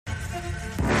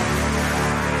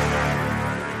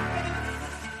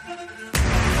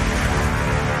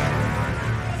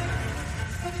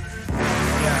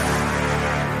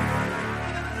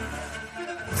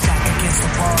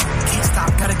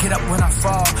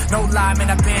No lie,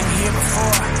 man, I've been here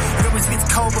before. It always gets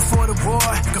cold before the war.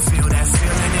 You can feel that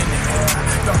feeling in the air.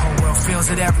 The whole world feels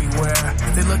it everywhere.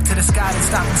 They look to the sky and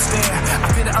stop and stare. I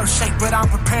feel the earth shake, but I'm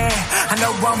prepared. I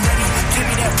know I'm ready. Give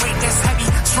me that weight that's heavy.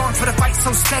 Strong for the fight,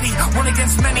 so steady. One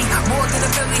against many, more than a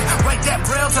million. Write that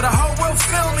braille so the whole world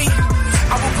feel me.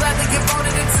 I will gladly give all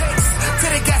that it takes.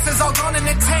 Till the gas is all gone in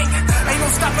the tank. Ain't no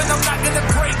stopping, I'm not gonna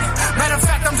break. Matter of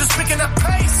fact, I'm just picking up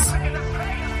pace.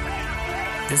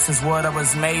 This is what I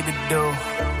was made to do.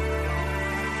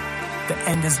 The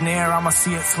end is near, I'ma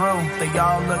see it through. They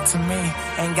all look to me,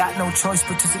 ain't got no choice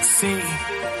but to succeed.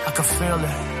 I can feel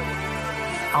it,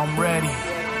 I'm ready.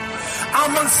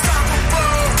 I'm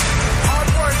unstoppable, hard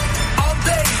work, all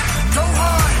day, go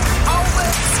hard,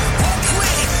 always, won't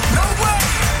quit, no way,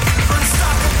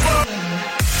 unstoppable.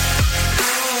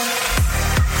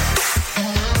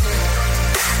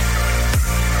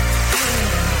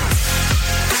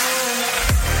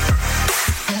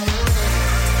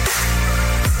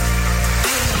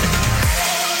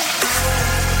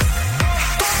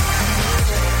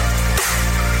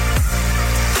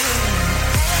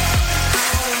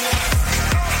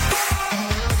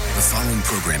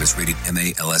 Program is rated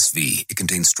MA-LSV. It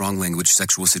contains strong language,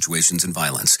 sexual situations, and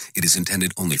violence. It is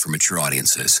intended only for mature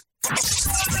audiences.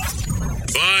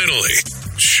 Finally,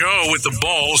 show with the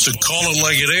balls to call it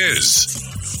like it is.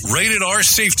 Rated R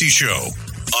Safety Show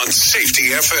on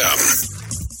Safety FM.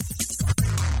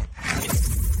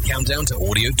 Countdown to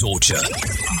audio torture.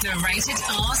 The Rated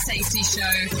R Safety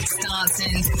Show starts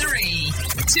in 3,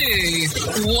 2,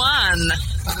 1.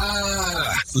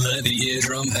 Let the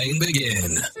eardrum pain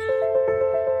begin.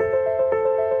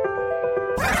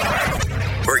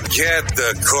 Forget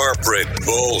the corporate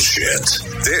bullshit.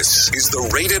 This is the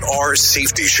Rated R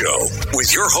Safety Show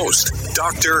with your host,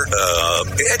 Dr.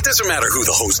 It doesn't matter who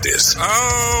the host is.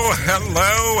 Oh,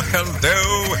 hello.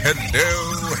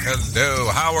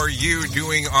 How are you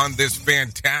doing on this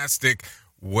fantastic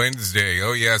Wednesday?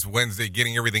 Oh, yes, Wednesday,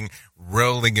 getting everything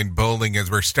rolling and bowling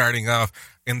as we're starting off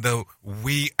in the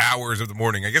wee hours of the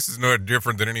morning. I guess it's no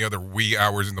different than any other wee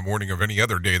hours in the morning of any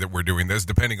other day that we're doing this,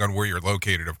 depending on where you're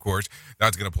located, of course.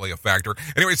 That's going to play a factor.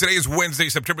 Anyway, today is Wednesday,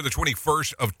 September the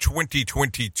 21st of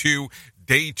 2022,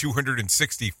 day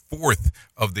 264th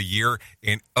of the year,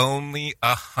 and only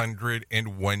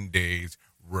 101 days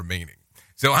remaining.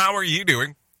 So how are you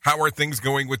doing? How are things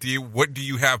going with you? What do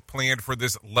you have planned for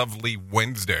this lovely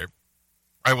Wednesday?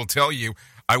 I will tell you,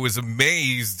 I was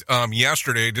amazed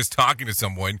yesterday just talking to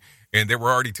someone, and they were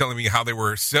already telling me how they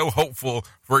were so hopeful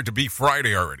for it to be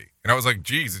Friday already. And I was like,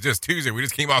 geez, it's just Tuesday. We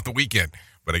just came off the weekend.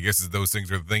 But I guess those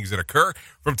things are the things that occur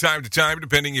from time to time,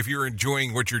 depending if you're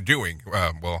enjoying what you're doing.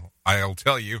 Well, I'll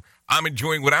tell you, I'm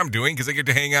enjoying what I'm doing because I get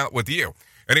to hang out with you.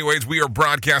 Anyways, we are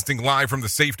broadcasting live from the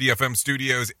Safety FM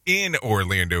studios in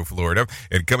Orlando, Florida,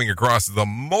 and coming across the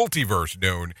multiverse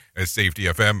known as Safety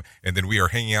FM. And then we are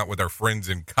hanging out with our friends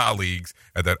and colleagues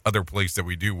at that other place that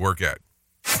we do work at.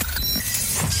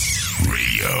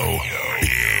 Radio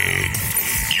Big.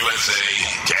 USA,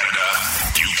 Canada,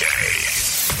 UK.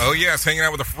 Oh, yes, hanging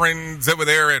out with the friends over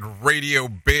there at Radio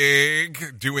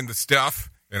Big, doing the stuff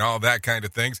and all that kind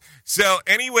of things. So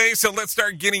anyway, let's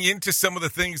start getting into some of the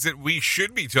things that we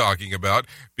should be talking about,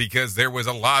 because there was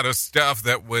a lot of stuff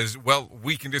that was, well,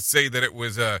 we can just say that it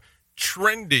was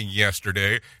trending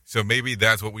yesterday. So maybe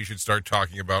that's what we should start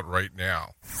talking about right now.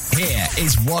 Here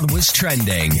is what was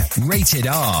trending. Rated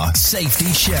R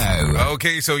Safety Show.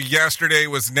 Okay, so yesterday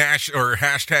was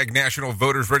hashtag National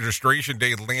Voters Registration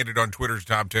Day. Landed on Twitter's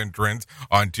top 10 trends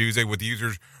on Tuesday, with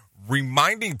users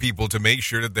reminding people to make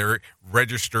sure that they're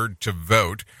registered to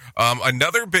vote.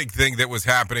 Another big thing that was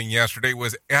happening yesterday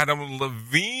was Adam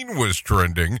Levine was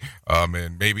trending,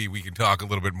 and maybe we can talk a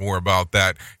little bit more about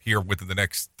that here within the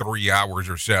next 3 hours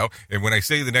or so. And when I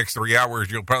say the next 3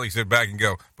 hours, you'll probably sit back and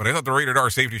go, but I thought the Rated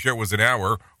R Safety Show was an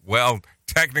hour. Well,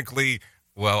 technically,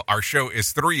 our show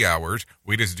is 3 hours.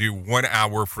 We just do 1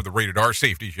 hour for the Rated R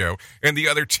Safety Show. And the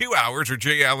other 2 hours are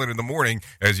Jay Allen in the morning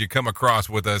as you come across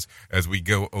with us as we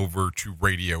go over to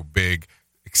Radio Big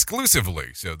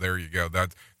exclusively. So there you go.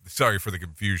 Sorry for the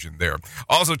confusion there.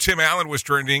 Also, Tim Allen was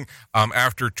trending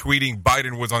after tweeting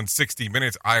Biden was on 60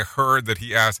 Minutes. I heard that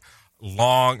he asked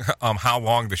how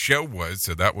long the show was,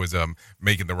 so that was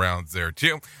making the rounds there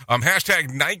too. Hashtag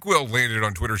NyQuil landed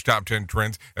on Twitter's top 10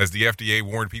 trends as the FDA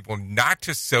warned people not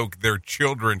to soak their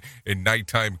children in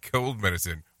nighttime cold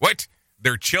medicine. What?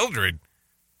 Their children?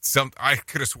 I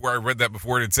could have swore I read that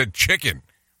before and it said chicken.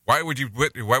 Why would you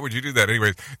do that?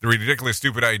 Anyways, the ridiculous,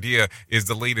 stupid idea is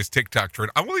the latest TikTok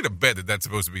trend. I'm willing to bet that that's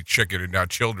supposed to be chicken and not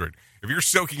children. If you're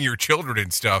soaking your children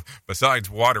in stuff besides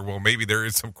water, well, maybe there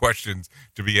is some questions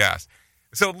to be asked.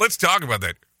 So let's talk about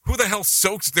that. Who the hell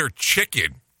soaks their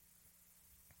chicken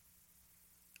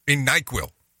in NyQuil?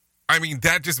 I mean,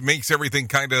 that just makes everything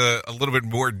kind of a little bit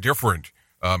more different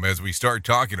as we start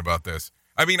talking about this.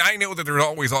 I mean, I know that there's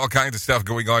always all kinds of stuff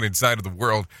going on inside of the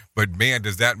world, but man,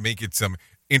 does that make it some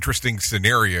interesting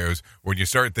scenarios when you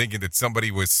start thinking that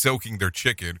somebody was soaking their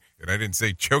chicken, and I didn't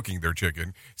say choking their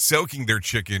chicken, soaking their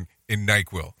chicken in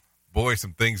NyQuil. Boy,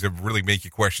 some things that really make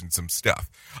you question some stuff.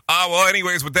 Well,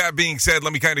 anyways, with that being said,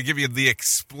 let me kind of give you the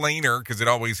explainer because it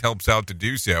always helps out to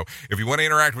do so. If you want to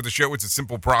interact with the show, it's a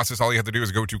simple process. All you have to do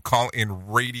is go to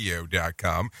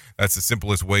callinradio.com. That's the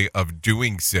simplest way of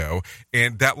doing so.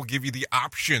 And that will give you the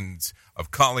options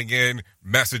of calling in,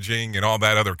 messaging, and all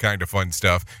that other kind of fun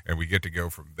stuff. And we get to go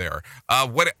from there.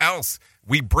 What else?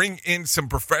 We bring in some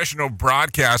professional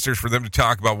broadcasters for them to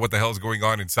talk about what the hell is going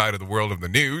on inside of the world of the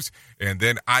news. And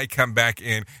then I come back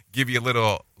in, give you a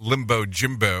little limbo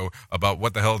jimbo about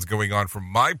what the hell is going on from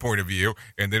my point of view.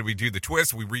 And then we do the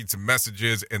twist. We read some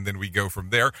messages and then we go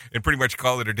from there and pretty much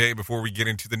call it a day before we get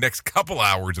into the next couple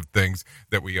hours of things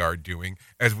that we are doing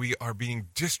as we are being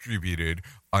distributed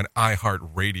on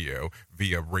iHeartRadio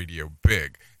via Radio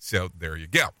Big. So there you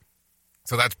go.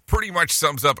 So that pretty much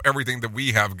sums up everything that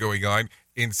we have going on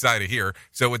inside of here.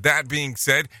 So with that being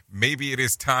said, maybe it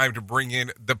is time to bring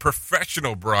in the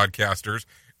professional broadcasters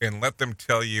and let them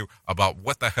tell you about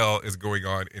what the hell is going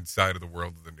on inside of the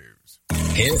world of the news.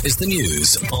 Here is the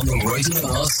news on the Rated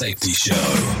R Safety Show.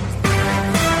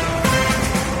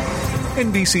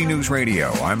 NBC News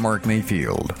Radio, I'm Mark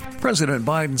Mayfield. President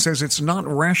Biden says it's not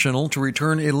rational to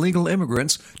return illegal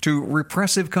immigrants to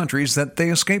repressive countries that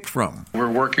they escaped from.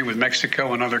 We're working with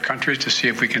Mexico and other countries to see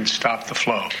if we can stop the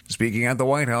flow. Speaking at the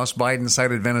White House, Biden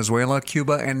cited Venezuela,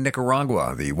 Cuba, and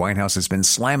Nicaragua. The White House has been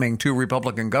slamming two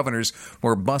Republican governors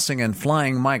for busing and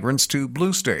flying migrants to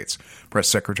blue states. Press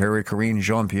Secretary Karine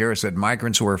Jean-Pierre said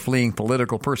migrants who are fleeing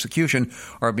political persecution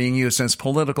are being used as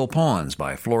political pawns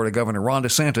by Florida Governor Ron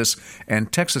DeSantis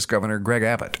and Texas Governor Greg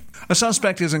Abbott. A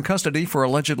suspect is in custody for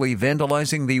allegedly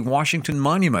vandalizing the Washington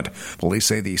Monument. Police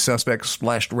say the suspect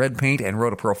splashed red paint and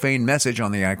wrote a profane message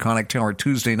on the iconic tower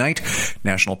Tuesday night.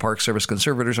 National Park Service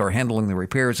conservators are handling the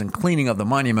repairs and cleaning of the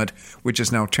monument, which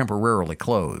is now temporarily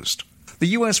closed. The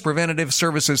U.S. Preventative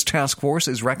Services Task Force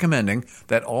is recommending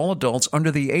that all adults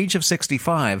under the age of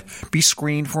 65 be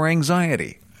screened for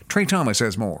anxiety. Trey Thomas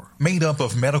has more. Made up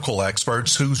of medical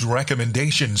experts whose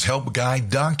recommendations help guide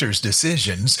doctors'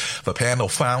 decisions, the panel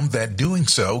found that doing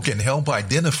so can help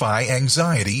identify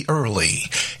anxiety early.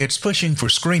 It's pushing for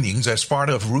screenings as part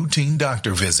of routine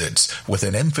doctor visits, with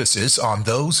an emphasis on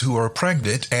those who are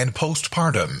pregnant and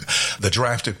postpartum. The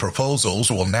drafted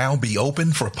proposals will now be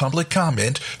open for public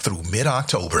comment through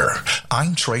mid-October.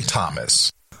 I'm Trey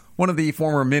Thomas. One of the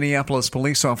former Minneapolis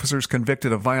police officers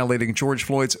convicted of violating George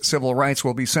Floyd's civil rights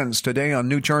will be sentenced today on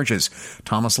new charges.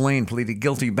 Thomas Lane pleaded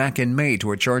guilty back in May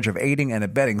to a charge of aiding and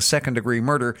abetting second-degree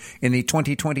murder in the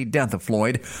 2020 death of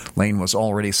Floyd. Lane was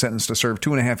already sentenced to serve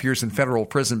 2.5 years in federal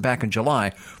prison back in July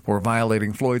for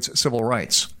violating Floyd's civil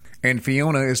rights. And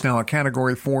Fiona is now a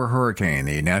Category 4 hurricane.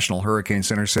 The National Hurricane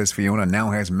Center says Fiona now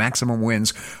has maximum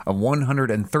winds of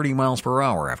 130 miles per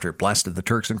hour after it blasted the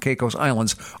Turks and Caicos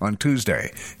Islands on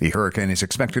Tuesday. The hurricane is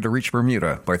expected to reach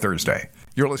Bermuda by Thursday.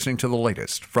 You're listening to the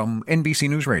latest from NBC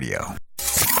News Radio.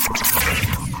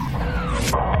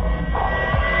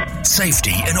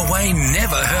 Safety in a way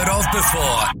never heard of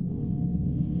before.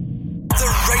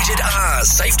 The Rated R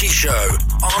Safety Show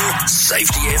on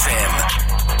Safety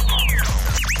FM.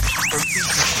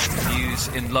 News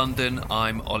in London,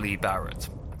 I'm Ollie Barrett.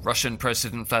 Russian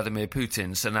President Vladimir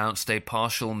Putin's announced a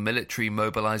partial military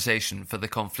mobilization for the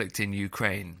conflict in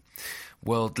Ukraine.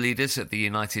 World leaders at the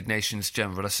United Nations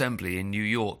General Assembly in New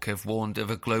York have warned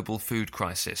of a global food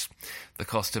crisis. The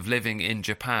cost of living in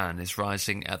Japan is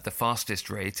rising at the fastest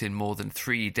rate in more than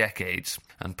 3 decades,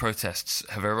 and protests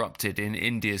have erupted in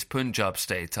India's Punjab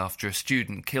state after a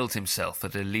student killed himself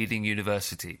at a leading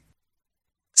university.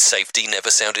 Safety never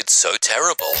sounded so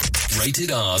terrible.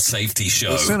 Rated R Safety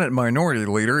Show. The Senate Minority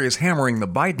Leader is hammering the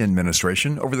Biden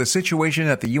administration over the situation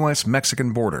at the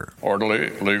U.S.-Mexican border. Orderly,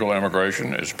 legal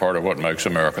immigration is part of what makes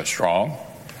America strong.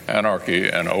 Anarchy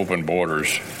and open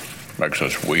borders makes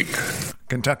us weak.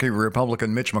 Kentucky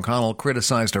Republican Mitch McConnell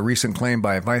criticized a recent claim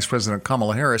by Vice President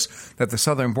Kamala Harris that the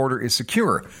southern border is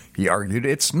secure. He argued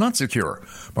it's not secure.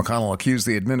 McConnell accused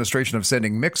the administration of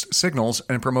sending mixed signals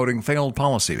and promoting failed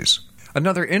policies.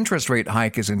 Another interest rate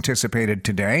hike is anticipated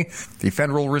today. The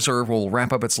Federal Reserve will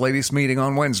wrap up its latest meeting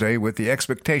on Wednesday with the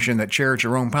expectation that Chair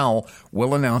Jerome Powell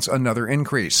will announce another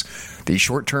increase. The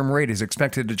short-term rate is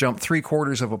expected to jump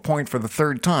 0.75 of a point for the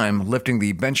third time, lifting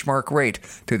the benchmark rate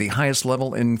to the highest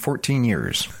level in 14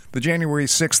 years. The January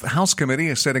 6th House Committee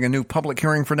is setting a new public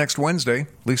hearing for next Wednesday.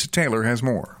 Lisa Taylor has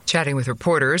more. Chatting with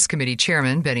reporters, committee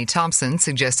chairman Benny Thompson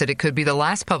suggested it could be the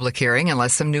last public hearing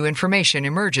unless some new information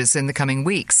emerges in the coming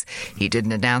weeks. He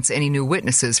didn't announce any new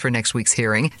witnesses for next week's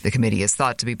hearing. The committee is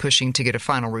thought to be pushing to get a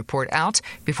final report out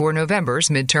before November's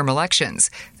midterm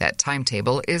elections. That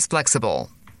timetable is flexible.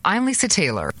 I'm Lisa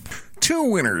Taylor.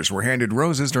 2 winners were handed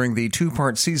roses during the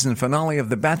 2-part season finale of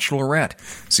The Bachelorette.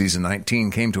 Season 19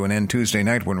 came to an end Tuesday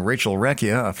night when Rachel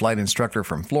Recchia, a flight instructor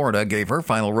from Florida, gave her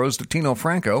final rose to Tino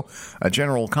Franco, a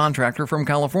general contractor from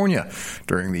California.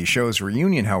 During the show's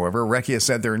reunion, however, Recchia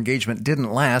said their engagement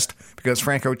didn't last because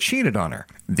Franco cheated on her.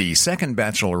 The second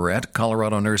Bachelorette,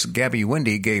 Colorado nurse Gabby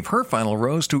Wendy, gave her final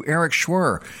rose to Eric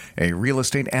Schwer, a real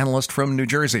estate analyst from New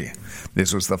Jersey.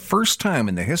 This was the first time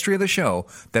in the history of the show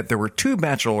that there were 2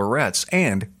 Bachelorettes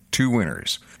and 2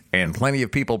 winners. And plenty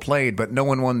of people played, but no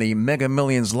one won the Mega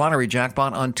Millions lottery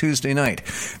jackpot on Tuesday night.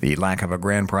 The lack of a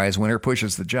grand prize winner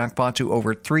pushes the jackpot to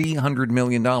over $300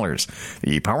 million.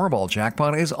 The Powerball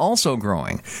jackpot is also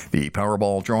growing. The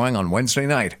Powerball drawing on Wednesday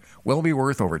night will be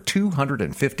worth over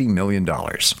 $250 million.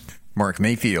 Mark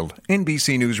Mayfield,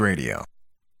 NBC News Radio.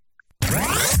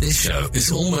 This show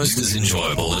is almost as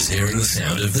enjoyable as hearing the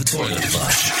sound of the toilet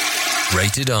flush.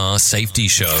 Rated R Safety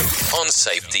Show on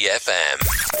Safety FM.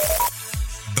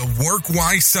 The Work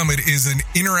Y Summit is an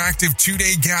interactive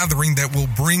 2-day gathering that will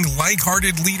bring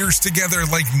like-hearted leaders together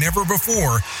like never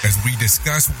before as we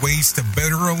discuss ways to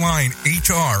better align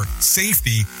HR,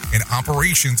 safety, and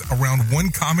operations around one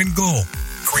common goal: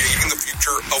 creating the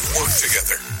future of work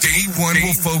together. Day 1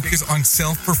 will focus on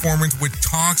self-performance with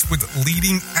talks with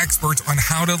leading experts on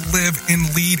how to live and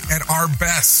lead at our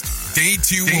best. Day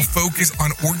 2 will focus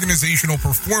on organizational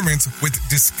performance with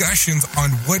discussions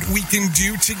on what we can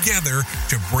do together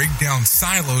to break down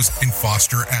silos and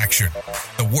foster action.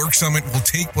 The Work Summit will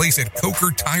take place at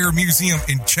Coker Tire Museum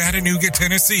in Chattanooga,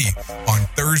 Tennessee on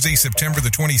Thursday, September the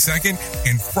 22nd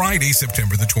and Friday,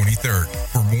 September the 23rd.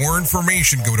 For more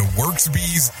information, go to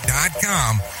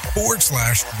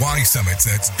workzbe.com/Y Summits.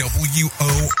 That's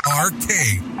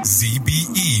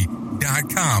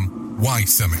WORKZBE.com Y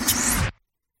Summit.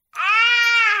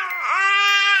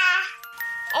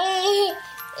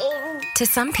 To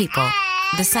some people,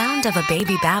 the sound of a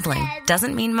baby babbling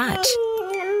doesn't mean much.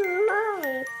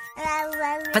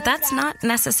 But that's not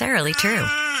necessarily true.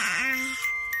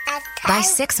 By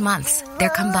 6 months,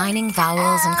 they're combining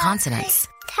vowels and consonants.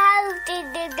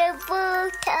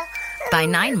 By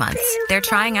 9 months, they're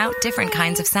trying out different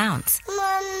kinds of sounds.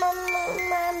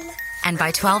 And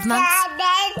by 12 months,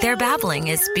 their babbling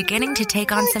is beginning to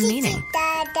take on some meaning.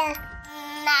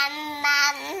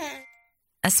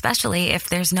 Especially if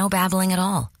there's no babbling at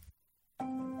all.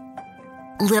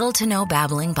 Little to no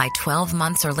babbling by 12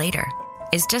 months or later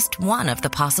is just one of the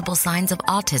possible signs of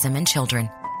autism in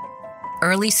children.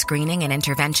 Early screening and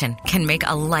intervention can make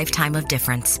a lifetime of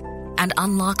difference and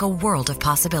unlock a world of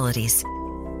possibilities.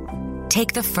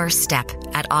 Take the first step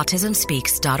at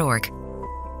autismspeaks.org.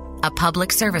 A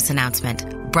public service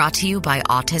announcement brought to you by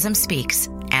Autism Speaks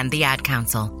and the Ad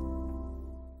Council.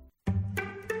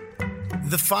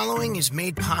 The following is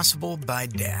made possible by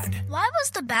Dad. Why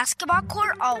was the basketball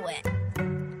court all wet?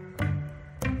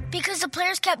 Because the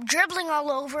players kept dribbling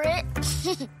all over it.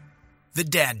 The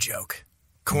dad joke.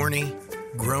 Corny,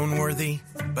 groan-worthy,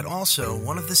 but also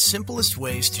one of the simplest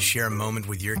ways to share a moment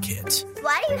with your kids.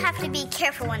 Why do you have to be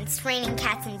careful when it's raining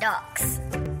cats and dogs?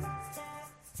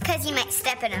 Because you might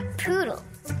step in a poodle.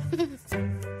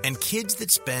 And kids that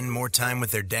spend more time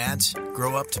with their dads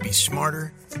grow up to be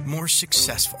smarter, more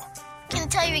successful. Can I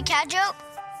tell you a cat joke?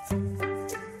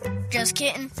 Just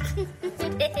kidding.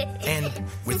 And,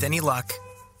 with any luck,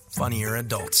 funnier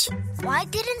adults. Why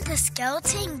didn't the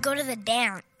skeleton go to the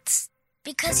dance?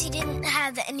 Because he didn't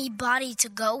have anybody to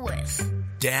go with.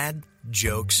 Dad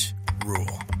jokes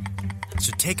rule.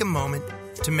 So take a moment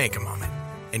to make a moment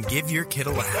and give your kid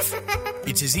a laugh.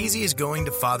 It's as easy as going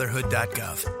to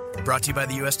fatherhood.gov. Brought to you by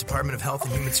the U.S. Department of Health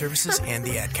and Human Services and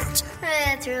the Ad Council.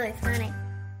 That's really funny.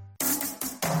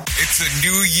 It's a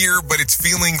new year, but it's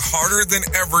feeling harder than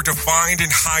ever to find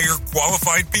and hire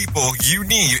qualified people you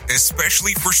need,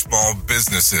 especially for small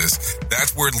businesses.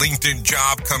 That's where LinkedIn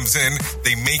Job comes in.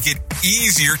 They make it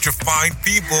easier to find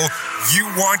people you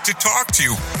want to talk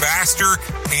to faster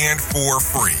and for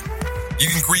free. You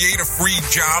can create a free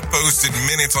job post in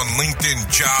minutes on LinkedIn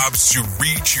Jobs to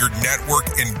reach your network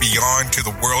and beyond to the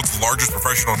world's largest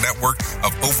professional network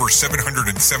of over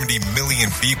 770 million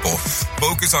people.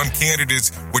 Focus on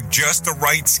candidates with just the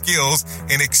right skills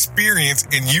and experience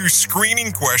and use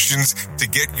screening questions to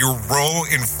get your role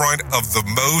in front of the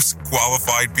most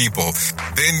qualified people.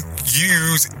 Then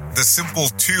use the simple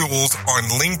tools on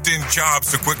LinkedIn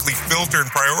Jobs to quickly filter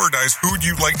and prioritize who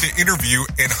you'd like to interview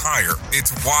and hire.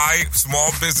 It's why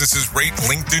small businesses rate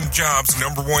LinkedIn Jobs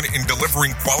number one in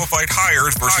delivering qualified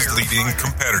hires versus leading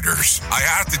competitors. I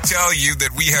have to tell you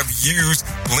that we have used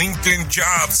LinkedIn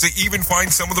Jobs to even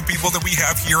find some of the people that we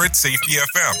have here at Safety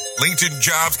FM. LinkedIn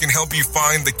Jobs can help you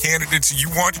find the candidates you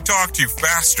want to talk to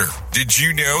faster. Did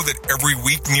you know that every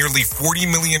week nearly 40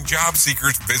 million job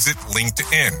seekers visit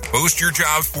LinkedIn? Post your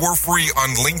jobs for free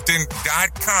on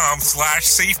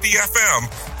linkedin.com/safetyfm.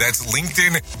 That's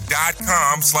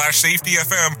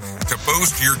linkedin.com/safetyfm to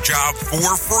post your job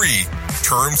for free.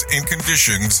 Terms and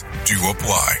conditions do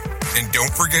apply. And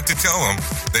don't forget to tell them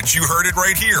that you heard it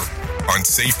right here on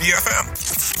Safety FM.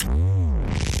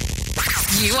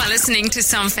 You are listening to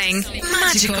something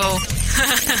magical.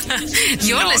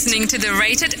 You're listening to the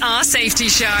Rated R Safety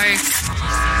Show.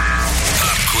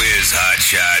 Pop quiz,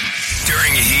 hotshot.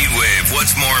 During a heat wave,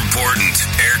 what's more important,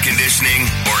 air conditioning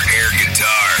or air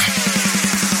guitar?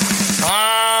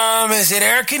 Is it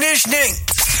air conditioning?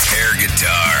 Air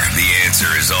guitar. The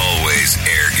answer is always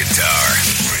air guitar.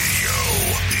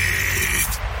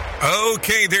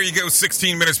 Okay, there you go.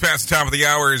 16 minutes past the top of the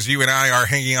hour as you and I are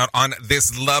hanging out on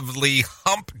this lovely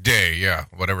hump day. Yeah,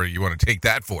 whatever you want to take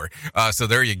that for. So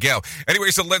there you go.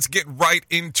 Anyway, so let's get right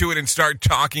into it and start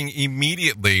talking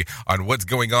immediately on what's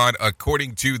going on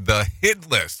according to the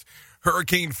hit list.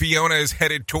 Hurricane Fiona is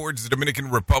headed towards the Dominican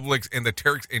Republic and the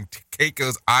Turks and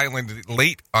Caicos Island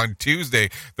late on Tuesday,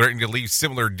 threatening to leave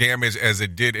similar damage as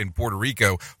it did in Puerto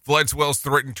Rico. Flood swells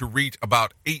threatened to reach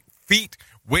about 8 feet.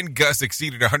 Wind gusts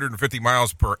exceeded 150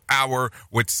 miles per hour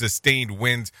with sustained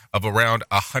winds of around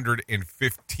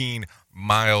 115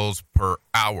 miles per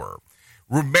hour.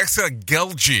 Rumesa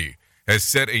Gelgi has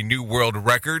set a new world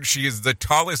record. She is the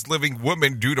tallest living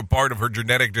woman due to part of her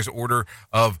genetic disorder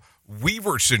of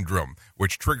Weaver syndrome,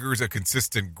 which triggers a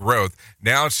consistent growth.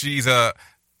 Now she's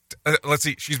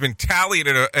she's been tallied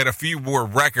at a few more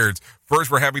records. First,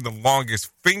 for having the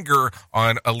longest finger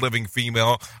on a living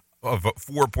female of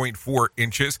 4.4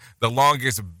 inches, the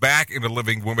longest back in a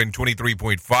living woman,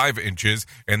 23.5 inches,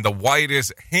 and the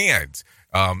widest hands.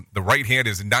 The right hand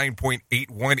is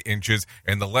 9.81 inches,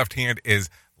 and the left hand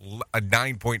is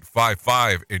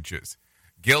 9.55 inches.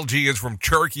 Gelgi is from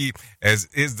Turkey, as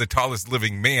is the tallest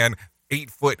living man,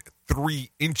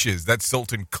 8'3". That's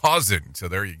Sultan Kazan. So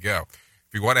there you go.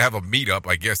 If you want to have a meetup,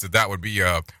 I guess that would be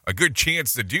a good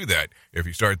chance to do that. If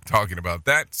you start talking about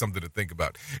that, something to think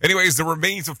about. Anyways, the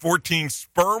remains of 14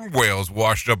 sperm whales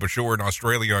washed up ashore in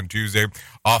Australia on Tuesday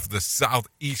off the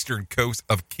southeastern coast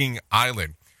of King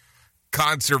Island.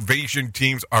 Conservation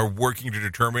teams are working to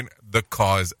determine the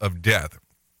cause of death.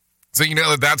 So you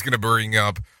know that's going to bring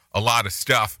up a lot of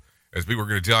stuff as we were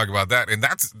going to talk about that. And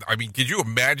could you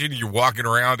imagine you're walking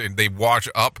around and they wash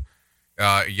up?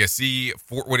 You see,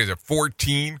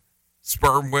 14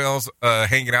 sperm whales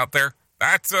hanging out there.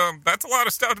 That's a lot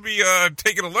of stuff to be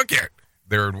taking a look at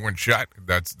there in one shot.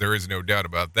 There is no doubt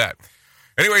about that.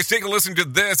 Anyways, take a listen to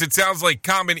this. It sounds like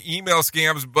common email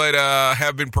scams, but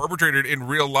have been perpetrated in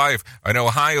real life. An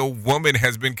Ohio woman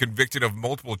has been convicted of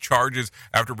multiple charges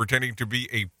after pretending to be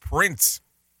a prince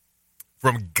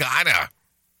from Ghana.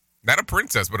 Not a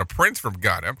princess, but a prince from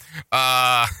Ghana.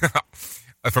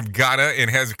 From Ghana, and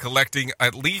has collecting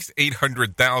at least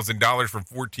 $800,000 from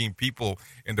 14 people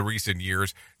in the recent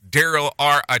years. Daryl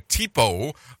R.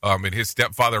 Atipo and his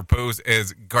stepfather posed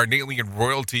as Ghanaian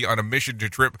royalty on a mission to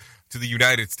trip to the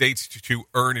United States to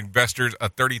earn investors a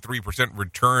 33%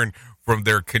 return from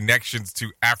their connections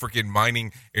to African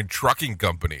mining and trucking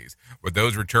companies. But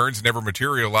those returns never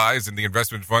materialized, and the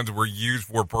investment funds were used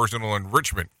for personal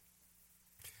enrichment.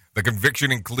 The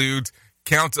conviction includes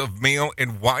counts of mail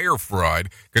and wire fraud,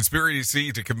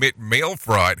 conspiracy to commit mail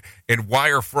fraud, and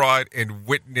wire fraud and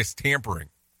witness tampering.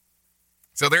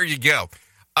 So there you go.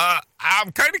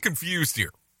 I'm kind of confused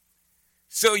here.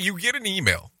 So you get an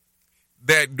email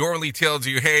that normally tells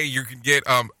you, hey, you can get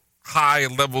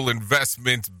high-level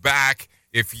investments back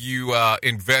if you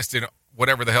invest in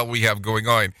whatever the hell we have going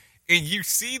on. And you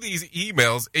see these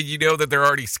emails, and you know that they're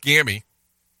already scammy.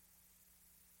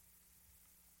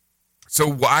 So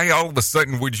why all of a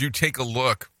sudden would you take a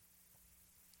look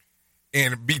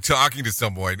and be talking to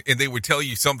someone and they would tell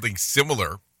you something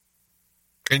similar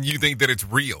and you think that it's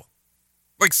real?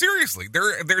 Like, seriously,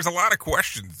 there's a lot of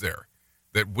questions there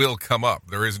that will come up.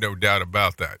 There is no doubt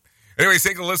about that. Anyways,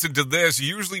 take a listen to this.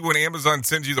 Usually when Amazon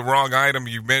sends you the wrong item,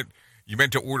 you meant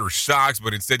to order socks,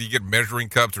 but instead you get measuring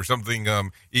cups or something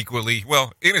equally,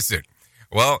 innocent.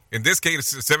 Well, in this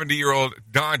case, 70-year-old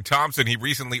Don Thompson, he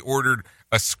recently ordered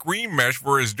a screen mesh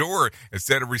for his door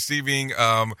instead of receiving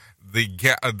he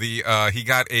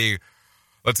got a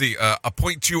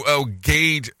 .20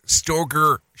 gauge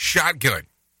Stoeger shotgun.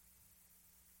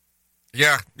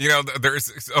 Yeah,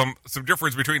 there's some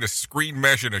difference between a screen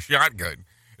mesh and a shotgun.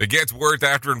 It gets worse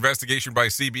after investigation by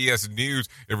CBS News.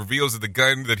 It reveals that the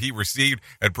gun that he received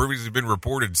had previously been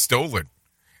reported stolen.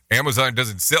 Amazon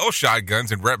doesn't sell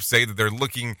shotguns, and reps say that they're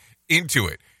looking into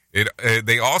it.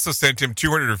 They also sent him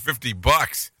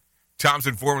 $250.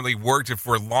 Thompson formerly worked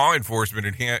for law enforcement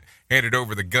and handed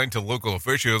over the gun to local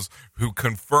officials who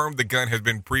confirmed the gun had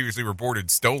been previously reported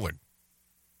stolen.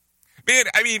 Man,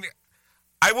 I mean,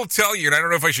 I will tell you, and I don't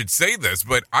know if I should say this,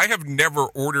 but I have never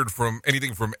ordered from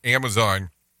anything from Amazon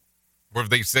where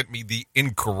they sent me the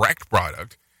incorrect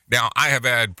product. Now, I have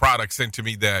had products sent to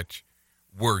me that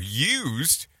were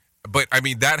used, but I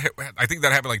mean, I think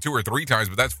that happened like 2 or 3 times,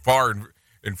 but that's far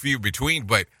and few between.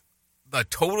 But the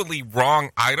totally wrong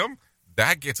item,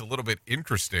 that gets a little bit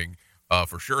interesting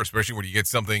for sure, especially when you get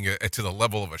something to the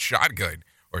level of a shotgun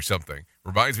or something.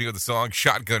 Reminds me of the song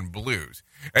Shotgun Blues.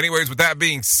 Anyways, with that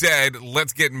being said,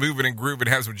 let's get moving and grooving.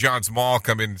 Have some John Small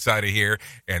come inside of here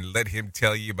and let him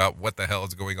tell you about what the hell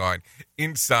is going on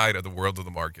inside of the world of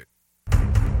the market.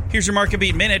 Here's your Market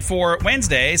Beat Minute for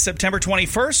Wednesday, September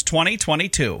 21st,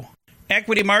 2022.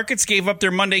 Equity markets gave up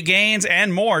their Monday gains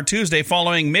and more Tuesday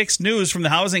following mixed news from the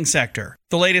housing sector.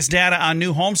 The latest data on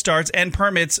new home starts and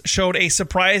permits showed a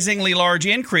surprisingly large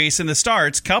increase in the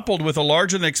starts coupled with a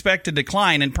larger than expected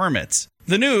decline in permits.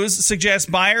 The news suggests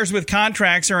buyers with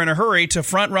contracts are in a hurry to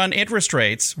front-run interest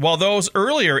rates, while those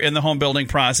earlier in the home building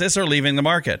process are leaving the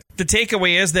market. The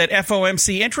takeaway is that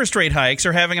FOMC interest rate hikes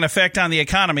are having an effect on the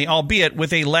economy, albeit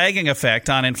with a lagging effect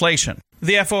on inflation.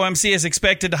 The FOMC is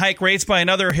expected to hike rates by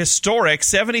another historic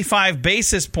 75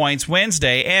 basis points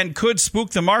Wednesday and could spook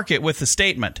the market with the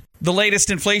statement. The latest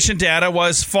inflation data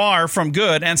was far from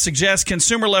good and suggests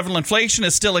consumer-level inflation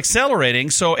is still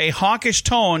accelerating, so a hawkish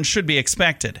tone should be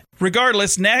expected.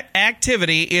 Regardless, net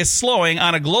activity is slowing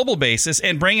on a global basis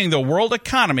and bringing the world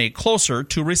economy closer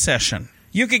to recession.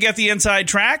 You can get the inside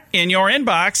track in your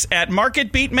inbox at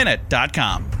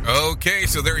marketbeatminute.com. Okay,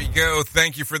 so there you go.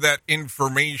 Thank you for that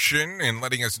information and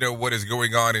letting us know what is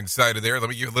going on inside of there. Let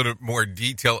me give you a little more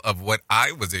detail of what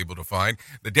I was able to find.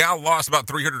 The Dow lost about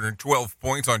 312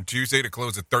 points on Tuesday to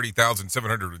close at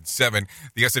 30,707.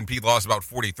 The S&P lost about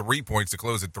 43 points to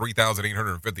close at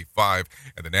 3,855.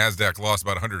 And the NASDAQ lost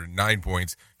about 109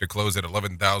 points to close at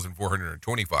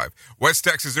 11,425. West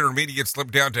Texas Intermediate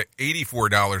slipped down to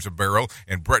 $84 a barrel,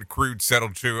 and Brent crude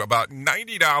settled to about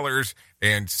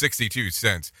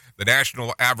 $90.62. The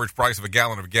national average price of a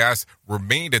gallon of gas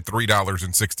remained at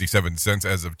 $3.67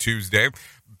 as of Tuesday.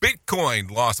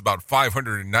 Bitcoin lost about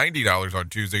 $590 on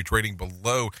Tuesday, trading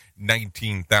below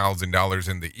 $19,000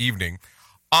 in the evening.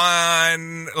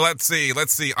 Let's see.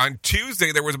 On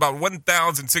Tuesday, there was about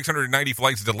 1,690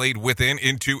 flights delayed within,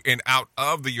 into, and out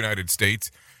of the United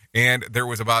States. And there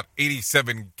was about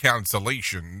 87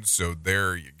 cancellations. So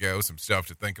there you go. Some stuff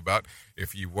to think about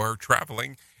if you were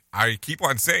traveling. I keep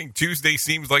on saying Tuesday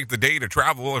seems like the day to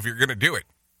travel if you're going to do it.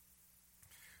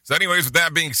 So anyways, with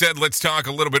that being said, let's talk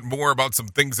a little bit more about some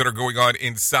things that are going on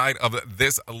inside of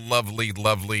this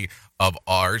lovely of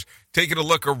ours. Taking a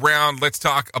look around, let's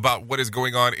talk about what is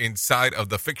going on inside of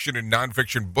the fiction and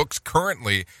nonfiction books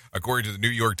currently, according to the New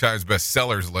York Times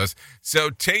bestsellers list. So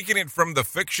taking it from the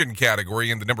fiction category,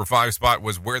 in the number 5 spot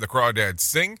was Where the Crawdads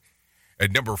Sing.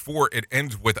 At number 4, It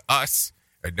Ends With Us.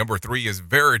 At number 3 is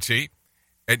Verity.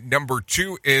 At number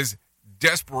 2 is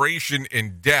Desperation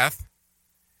in Death.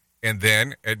 And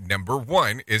then at number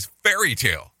 1 is Fairy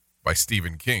Tale by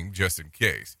Stephen King, just in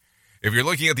case. If you're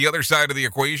looking at the other side of the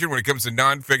equation when it comes to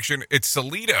nonfiction, it's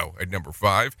Salito at number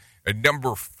 5. At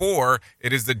number 4,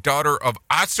 it is The Daughter of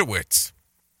Auschwitz.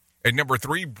 At number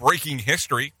 3, Breaking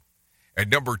History. At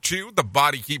number 2, The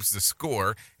Body Keeps the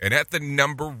Score. And at the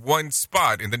number 1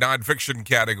 spot in the nonfiction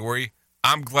category,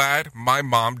 I'm Glad My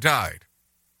Mom Died.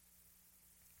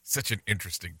 Such an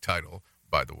interesting title,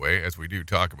 by the way, as we do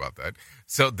talk about that.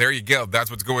 So there you go. That's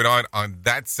what's going on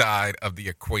that side of the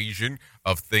equation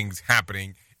of things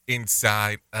happening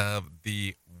inside of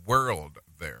the world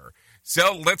there.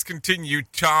 So let's continue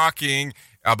talking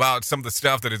about some of the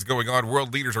stuff that is going on.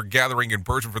 World leaders are gathering in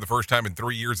person for the first time in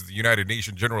 3 years at the United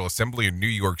Nations General Assembly in New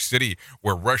York City,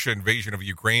 where Russia's invasion of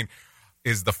Ukraine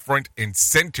is the front and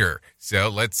center. So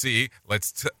let's see.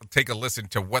 Let's take a listen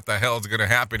to what the hell is going to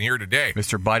happen here today.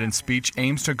 Mr. Biden's speech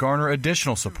aims to garner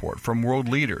additional support from world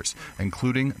leaders,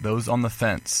 including those on the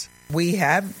fence. We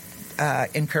have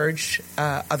encouraged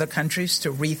other countries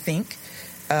to rethink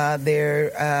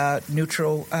their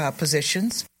neutral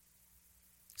positions.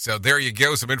 So there you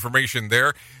go, some information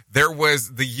there. There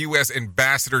was the U.S.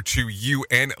 Ambassador to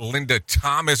UN, Linda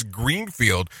Thomas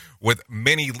Greenfield, with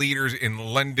many leaders in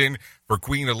London for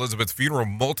Queen Elizabeth's funeral.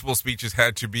 Multiple speeches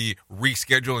had to be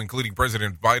rescheduled, including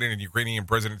President Biden and Ukrainian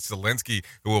President Zelensky,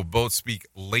 who will both speak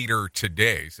later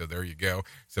today. So there you go,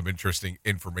 some interesting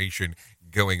information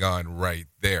going on right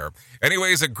there.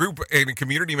 Anyways, a group and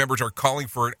community members are calling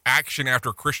for an action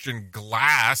after Christian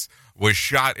Glass was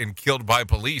shot and killed by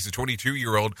police. A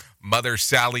 22-year-old mother,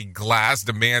 Sally Glass,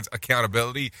 demands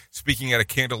accountability, speaking at a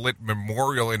candlelit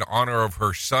memorial in honor of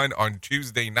her son on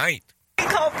Tuesday night. We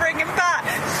can't bring him back,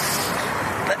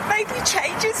 but maybe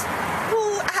changes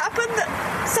will happen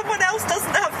that someone else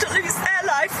doesn't have to lose their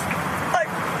life.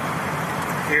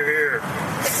 Hear, hear.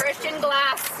 The Christian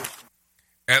Glass.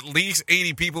 At least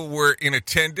 80 people were in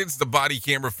attendance. The body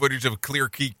camera footage of Clear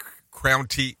Creek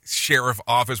County Sheriff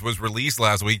Office was released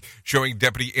last week, showing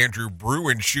Deputy Andrew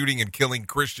Bruin shooting and killing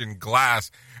Christian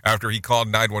Glass after he called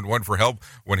 911 for help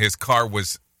when his car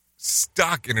was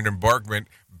stuck in an embankment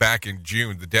back in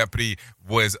June. The deputy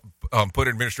was put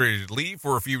on administrative leave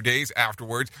for a few days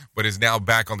afterwards, but is now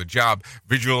back on the job.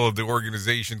 Visual of the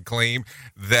organization claim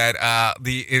that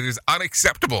it is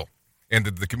unacceptable and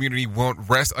that the community won't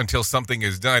rest until something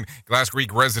is done. Glass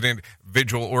Creek resident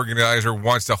vigil organizer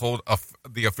wants to hold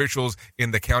the officials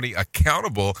in the county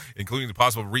accountable, including the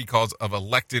possible recalls of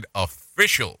elected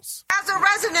officials. As a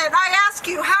resident, I ask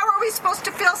you, how are we supposed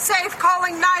to feel safe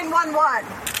calling 911?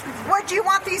 Would you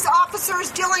want these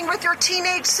officers dealing with your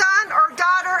teenage son or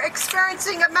daughter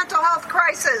experiencing a mental health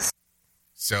crisis?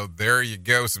 So there you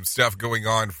go, some stuff going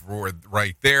on for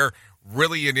right there.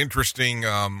 Really an interesting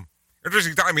time.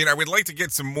 I mean, I would like to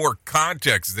get some more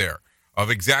context there of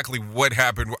exactly what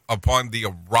happened upon the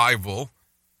arrival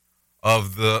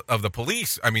of the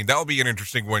police. I mean, that'll be an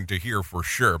interesting one to hear for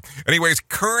sure. Anyways,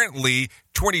 currently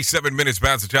 27 minutes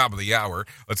past the top of the hour.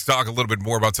 Let's talk a little bit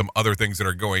more about some other things that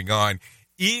are going on.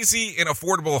 Easy and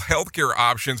affordable healthcare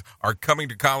options are coming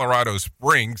to Colorado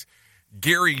Springs.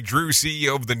 Gary Drew,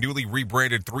 CEO of the newly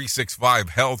rebranded 365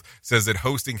 Health, says that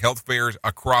hosting health fairs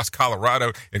across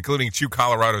Colorado, including 2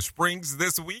 Colorado Springs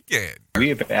this weekend. We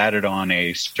have added on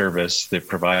a service that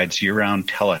provides year-round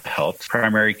telehealth,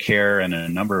 primary care, and a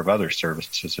number of other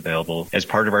services available as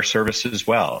part of our service as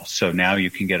well. So now you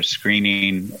can get a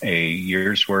screening, a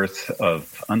year's worth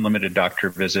of unlimited doctor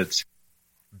visits.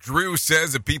 Drew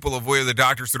says that people avoid the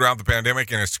doctors throughout the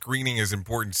pandemic, and a screening is an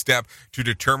important step to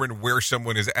determine where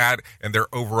someone is at and their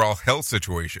overall health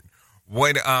situation.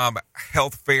 One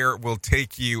health fair will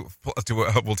take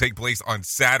place on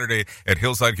Saturday at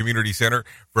Hillside Community Center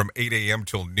from 8 a.m.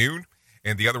 till noon,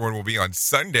 and the other one will be on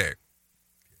Sunday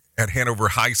at Hanover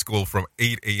High School from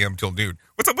 8 a.m. till noon.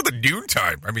 What's up with the noon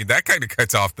time? I mean, that kind of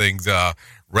cuts off things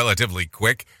relatively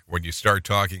quick when you start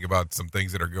talking about some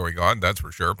things that are going on, that's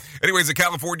for sure. Anyways, the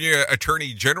California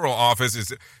Attorney General Office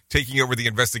is taking over the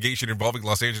investigation involving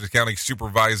Los Angeles County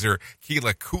Supervisor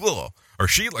Sheila Kuhl,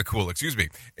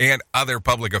 and other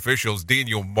public officials.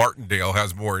 Daniel Martindale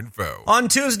has more info. On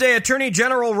Tuesday, Attorney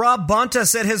General Rob Bonta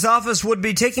said his office would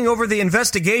be taking over the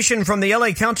investigation from the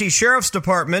LA County Sheriff's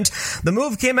Department. The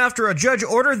move came after a judge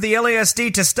ordered the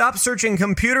LASD to stop searching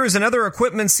computers and other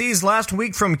equipment seized last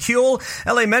week from Kuhl,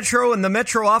 LA Metro, and the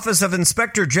Metro Office of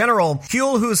Inspector General.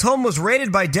 Kuhl, whose home was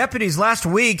raided by deputies last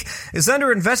week, is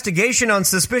under investigation on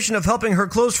suspicion of helping her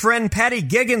close friend Patty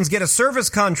Giggins get a service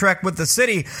contract with the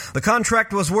city. The contract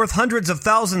was worth hundreds of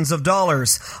thousands of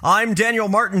dollars. I'm Daniel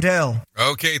Martindale.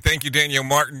 Okay, thank you, Daniel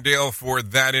Martindale, for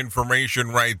that information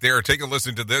right there. Take a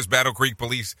listen to this. Battle Creek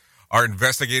Police are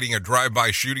investigating a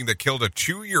drive-by shooting that killed a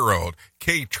 2-year-old,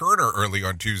 Kay Turner, early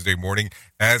on Tuesday morning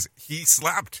as he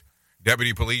slept.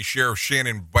 Deputy Police Sheriff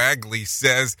Shannon Bagley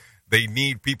says they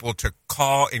need people to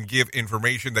call and give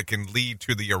information that can lead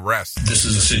to the arrest. This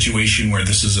is a situation where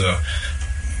this is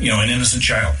an innocent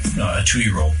child, a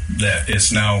 2-year-old, that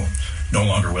is now no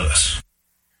longer with us.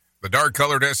 The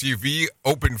dark-colored SUV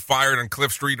opened fire on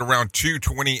Cliff Street around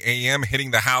 2:20 a.m., hitting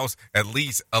the house at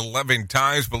least 11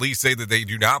 times. Police say that they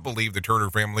do not believe the Turner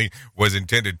family was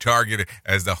intended target,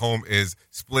 as the home is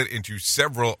split into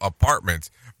several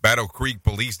apartments. Battle Creek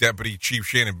Police Deputy Chief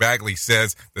Shannon Bagley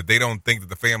says that they don't think that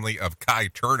the family of Kai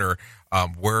Turner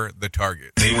were the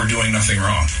target. They were doing nothing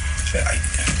wrong.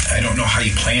 I don't know how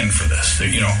you planned for this.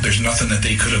 There's nothing that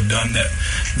they could have done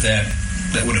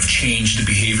that would have changed the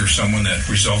behavior of someone that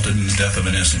resulted in the death of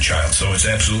an innocent child. So it's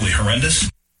absolutely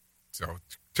horrendous. So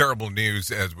terrible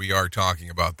news as we are talking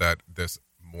about that this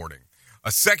morning.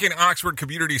 A second Oxford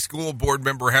Community School Board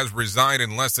member has resigned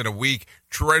in less than a week.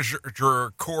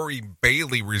 Treasurer Corey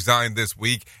Bailey resigned this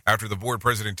week after the board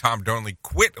president Tom Donnelly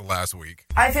quit last week.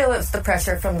 I feel it's the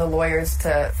pressure from the lawyers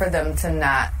for them to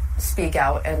not speak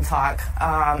out and talk.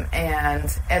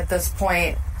 And at this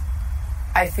point,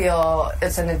 I feel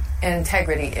it's an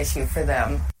integrity issue for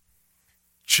them.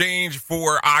 Change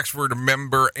for Oxford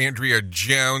member Andrea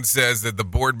Jones says that the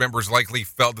board members likely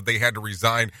felt that they had to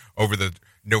resign over the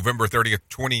November 30th,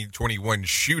 2021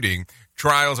 shooting.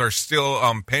 Trials are still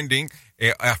pending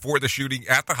for the shooting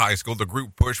at the high school. The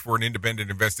group pushed for an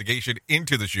independent investigation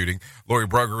into the shooting. Lori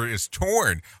Brugger is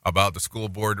torn about the school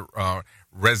board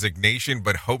resignation,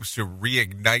 but hopes to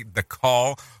reignite the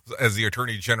call as the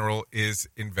Attorney General is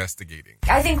investigating.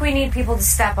 I think we need people to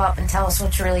step up and tell us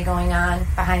what's really going on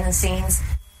behind the scenes.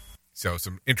 So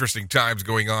some interesting times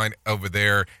going on over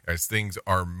there as things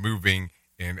are moving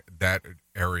in that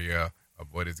area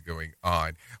of what is going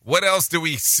on. What else do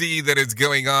we see that is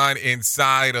going on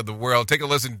inside of the world? Take a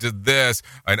listen to this.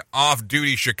 An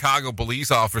off-duty Chicago police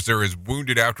officer is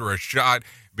wounded after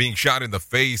being shot in the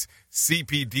face.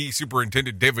 CPD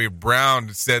Superintendent David Brown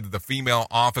said that the female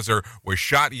officer was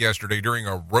shot yesterday during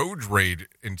a road rage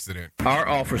incident. Our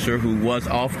officer, who was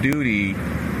off-duty,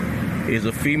 is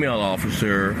a female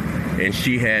officer, and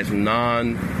she has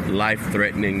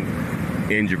non-life-threatening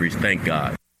injuries, thank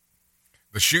God.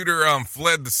 The shooter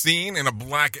fled the scene in a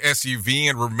black SUV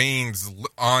and remains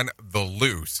on the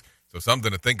loose. So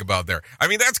something to think about there. I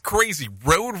mean, that's crazy.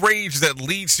 Road rage that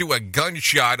leads to a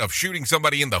gunshot of shooting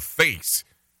somebody in the face.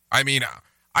 I mean,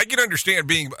 I can understand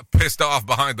being pissed off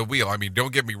behind the wheel. I mean,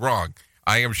 don't get me wrong.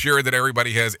 I am sure that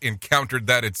everybody has encountered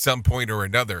that at some point or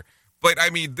another. But, I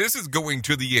mean, this is going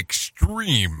to the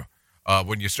extreme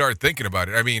when you start thinking about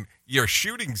it. I mean, you're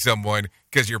shooting someone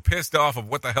because you're pissed off of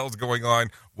what the hell's going on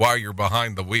while you're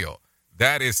behind the wheel.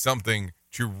 That is something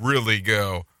to really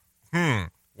go,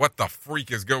 what the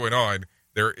freak is going on?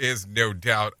 There is no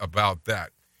doubt about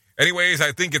that. Anyways,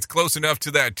 I think it's close enough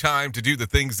to that time to do the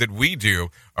things that we do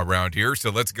around here, so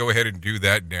let's go ahead and do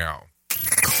that now.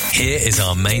 Here is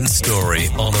our main story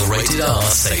on the Rated R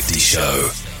Safety Show.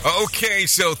 Okay,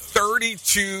 so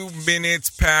 32 minutes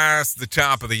past the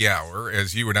top of the hour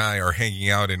as you and I are hanging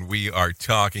out and we are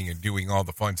talking and doing all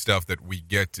the fun stuff that we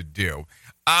get to do.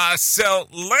 So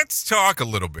let's talk a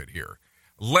little bit here.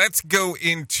 Let's go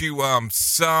into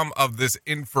some of this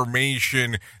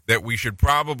information that we should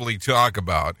probably talk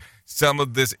about. Some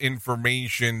of this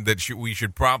information that we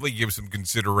should probably give some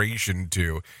consideration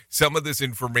to. Some of this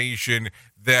information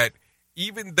that,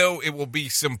 even though it will be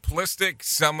simplistic,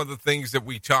 some of the things that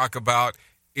we talk about,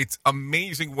 it's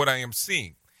amazing what I am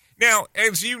seeing. Now,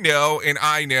 as you know, and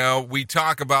I know, we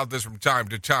talk about this from time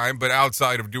to time, but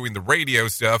outside of doing the radio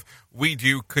stuff, we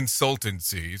do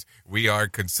consultancies. We are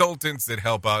consultants that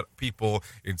help out people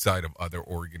inside of other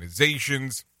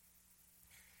organizations.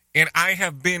 And I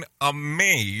have been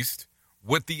amazed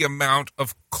with the amount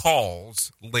of calls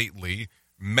lately,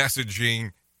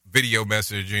 messaging, video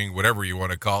messaging, whatever you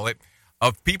want to call it,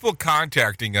 of people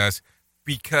contacting us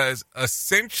because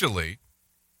essentially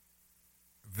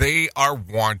they are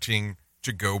wanting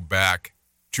to go back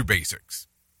to basics.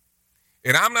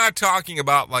 And I'm not talking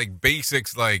about like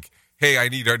basics like, hey, I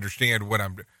need to understand what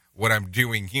I'm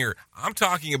doing here. I'm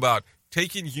talking about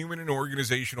taking human and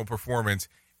organizational performance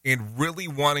and really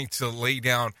wanting to lay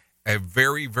down a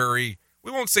very, very, we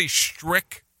won't say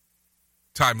strict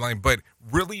timeline, but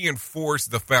really enforce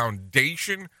the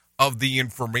foundation of the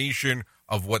information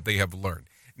of what they have learned.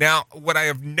 Now, what I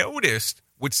have noticed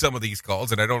with some of these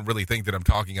calls, and I don't really think that I'm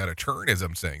talking out of turn as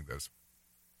I'm saying this,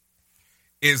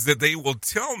 is that they will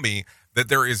tell me that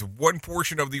there is one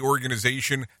portion of the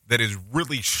organization that is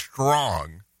really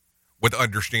strong with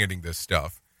understanding this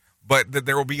stuff, but that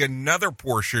there will be another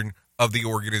portion of the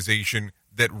organization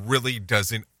that really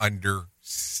doesn't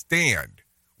understand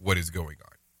what is going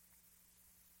on.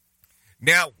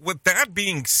 Now, with that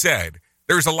being said,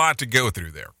 there's a lot to go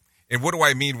through there. And what do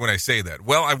I mean when I say that?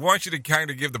 Well, I want you to kind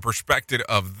of give the perspective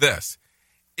of this.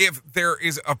 If there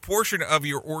is a portion of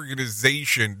your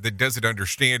organization that doesn't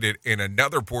understand it and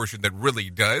another portion that really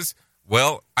does,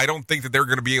 well, I don't think that they're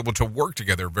going to be able to work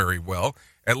together very well,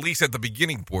 at least at the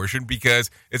beginning portion, because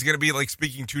it's going to be like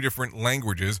speaking two different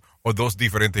languages, or dos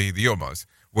diferentes idiomas,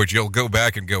 which you'll go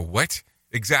back and go, what?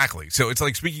 Exactly. So it's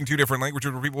like speaking two different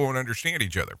languages where people won't understand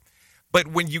each other. But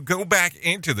when you go back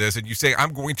into this and you say,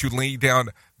 I'm going to lay down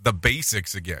the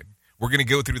basics again, we're going to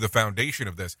go through the foundation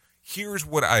of this, here's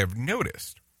what I have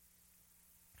noticed.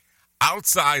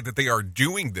 Outside that they are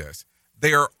doing this,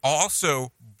 they are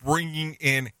also bringing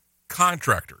in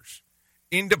contractors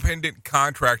independent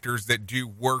contractors that do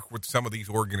work with some of these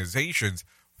organizations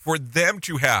for them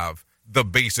to have the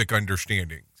basic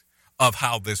understandings of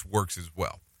how this works as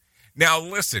well. Now,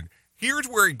 listen, here's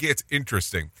where it gets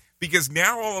interesting, because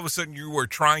now all of a sudden you are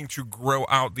trying to grow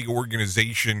out the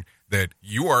organization that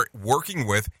you are working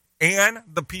with and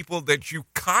the people that you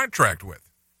contract with.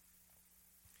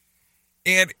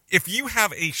 And if you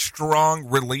have a strong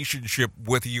relationship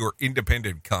with your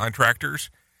independent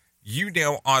contractors, you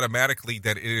know automatically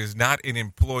that it is not an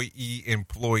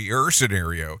employee-employer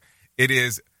scenario. It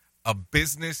is a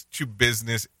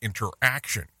business-to-business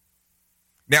interaction.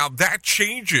 Now, that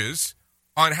changes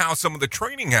on how some of the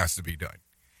training has to be done.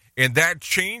 And that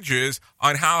changes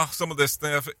on how some of this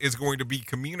stuff is going to be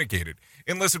communicated.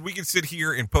 And listen, we can sit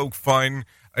here and poke fun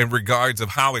in regards of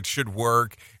how it should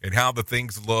work and how the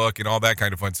things look and all that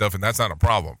kind of fun stuff, and that's not a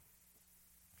problem.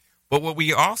 But what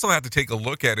we also have to take a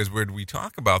look at is when we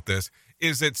talk about this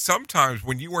is that sometimes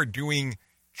when you are doing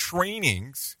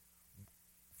trainings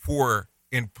for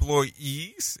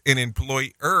employees and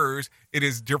employers, it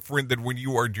is different than when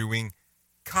you are doing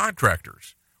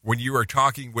contractors. When you are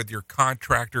talking with your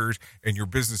contractors and your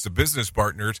business-to-business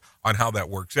partners on how that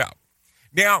works out.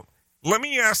 Now, let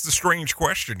me ask the strange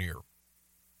question here.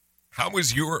 How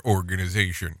is your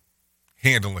organization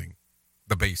handling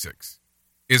the basics?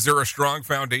 Is there a strong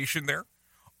foundation there?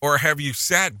 Or have you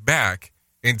sat back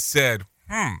and said,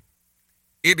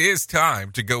 it is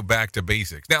time to go back to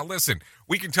basics? Now, listen,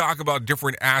 we can talk about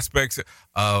different aspects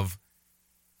of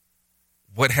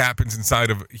what happens inside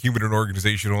of human and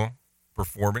organizational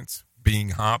performance, being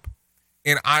HOP.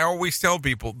 And I always tell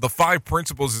people the 5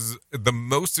 principles is the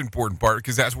most important part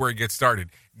because that's where it gets started.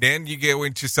 Then you go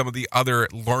into some of the other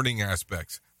learning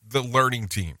aspects, the learning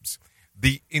teams,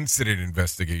 the incident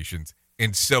investigations,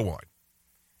 and so on.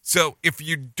 So if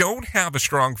you don't have a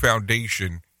strong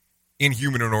foundation in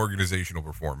human and organizational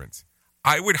performance,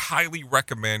 I would highly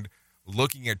recommend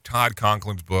looking at Todd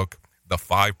Conklin's book, The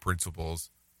 5 Principles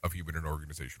of Human and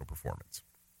Organizational Performance.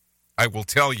 I will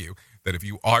tell you that if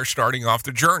you are starting off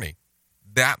the journey,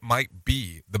 that might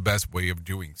be the best way of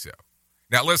doing so.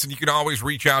 Now, listen, you can always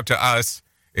reach out to us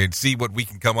and see what we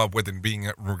can come up with in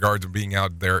regards to being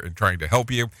out there and trying to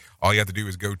help you. All you have to do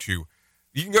is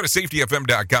you can go to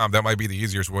safetyfm.com. That might be the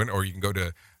easiest one, or you can go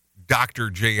to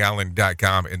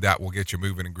drjallen.com, and that will get you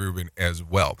moving and grooving as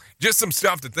well. Just some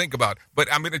stuff to think about.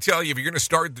 But I'm going to tell you, if you're going to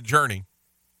start the journey,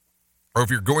 or if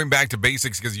you're going back to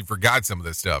basics because you forgot some of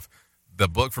this stuff, the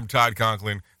book from Todd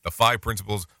Conklin, The 5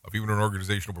 Principles of Human and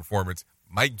Organizational Performance,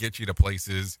 might get you to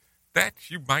places that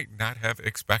you might not have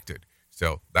expected.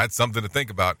 So that's something to think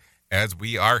about as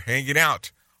we are hanging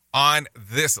out on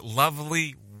this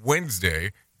lovely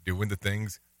Wednesday, doing the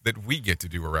things that we get to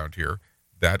do around here.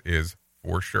 That is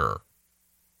for sure.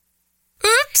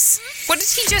 Oops! What did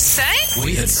he just say?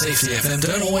 We at Safety FM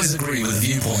don't always agree with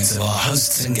viewpoints of our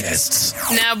hosts and guests.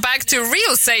 Now back to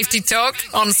real safety talk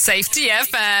on Safety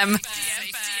FM.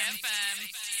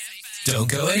 Don't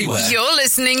go anywhere. You're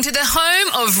listening to the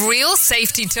home of real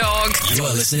safety talk. You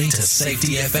are listening to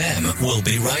Safety FM. We'll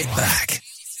be right back.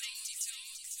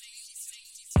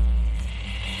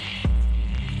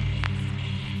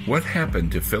 What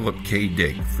happened to Philip K.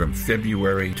 Dick from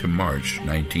February to March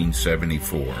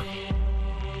 1974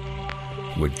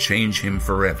 would change him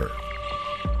forever.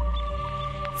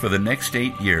 For the next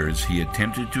 8 years, he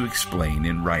attempted to explain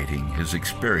in writing his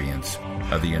experience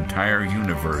of the entire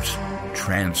universe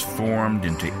transformed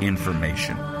into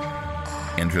information.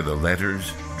 Enter the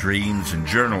letters, dreams, and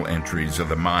journal entries of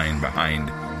the mind behind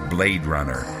Blade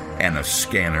Runner and A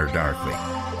Scanner Darkly.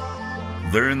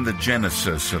 Learn the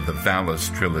genesis of the Valis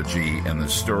trilogy and the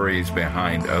stories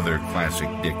behind other classic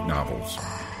Dick novels.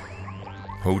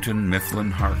 Houghton Mifflin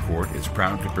Harcourt is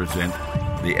proud to present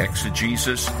The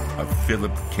Exegesis of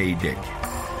Philip K. Dick,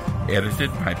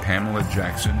 edited by Pamela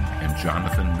Jackson and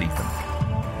Jonathan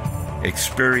Lethem.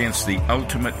 Experience the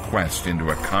ultimate quest into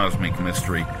a cosmic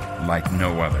mystery like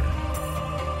no other.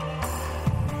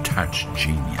 Touch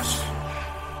genius.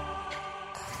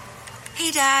 Hey,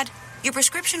 Dad, your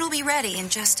prescription will be ready in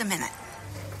just a minute.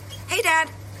 Hey, Dad,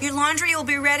 your laundry will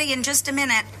be ready in just a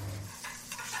minute.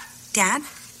 Dad,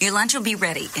 your lunch will be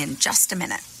ready in just a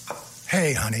minute.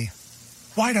 Hey, honey,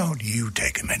 why don't you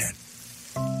take a minute?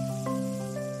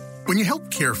 When you help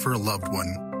care for a loved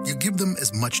one, you give them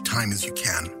as much time as you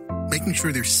can, making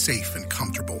sure they're safe and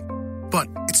comfortable. But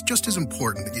it's just as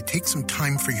important that you take some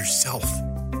time for yourself.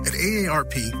 At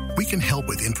AARP, we can help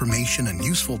with information and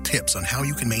useful tips on how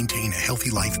you can maintain a healthy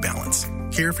life balance,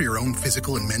 care for your own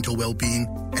physical and mental well-being,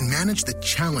 and manage the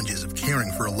challenges of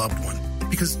caring for a loved one.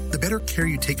 Because the better care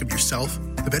you take of yourself,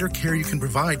 the better care you can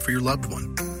provide for your loved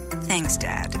one. Thanks,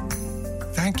 Dad.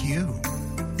 Thank you.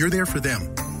 You're there for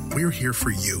them. We're here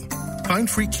for you. Find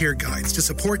free care guides to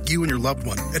support you and your loved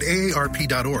one at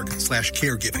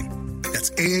aarp.org/caregiving. That's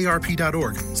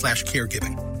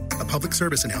aarp.org/caregiving. A public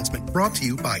service announcement brought to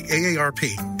you by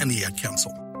AARP and the Ad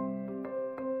Council.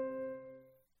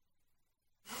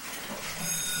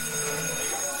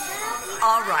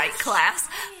 All right, class.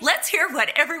 Let's hear what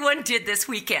everyone did this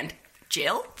weekend.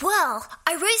 Jill? Well,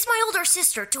 I raised my older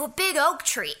sister to a big oak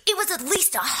tree. It was at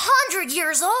least 100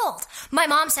 years old. My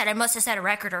mom said I must have set a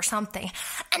record or something.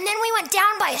 And then we went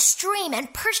down by a stream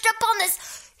and perched up on this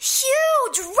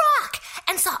huge rock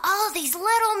and saw all of these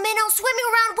little minnows swimming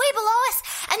around way below us.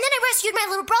 And then I rescued my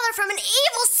little brother from an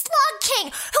evil slug king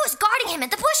who was guarding him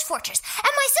at the bush fortress. And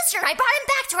my sister and I brought him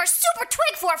back to our super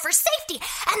twig fort for safety.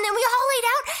 And then we all laid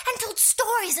out and told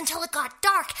stories until it got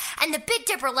dark. And the Big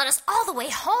Dipper led us all the way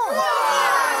home.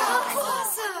 Wow.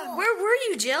 Awesome. Where were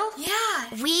you, Jill?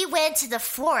 Yeah. We went to the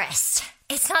forest.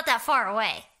 It's not that far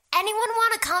away. Anyone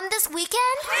want to come this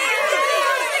weekend?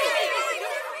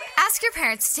 Ask your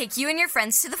parents to take you and your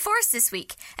friends to the forest this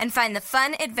week and find the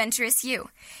fun, adventurous you.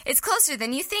 It's closer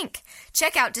than you think.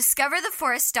 Check out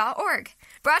discovertheforest.org.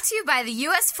 Brought to you by the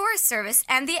U.S. Forest Service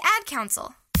and the Ad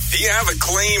Council. Do you have a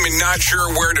claim and not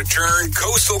sure where to turn?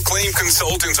 Coastal Claim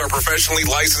Consultants are professionally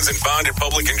licensed and bonded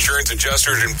public insurance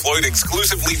adjusters employed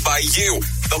exclusively by you,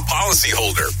 the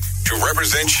policyholder, to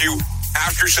represent you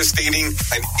after sustaining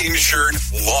an insured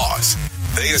loss.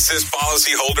 They assist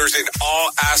policyholders in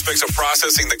all aspects of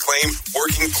processing the claim,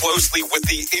 working closely with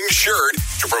the insured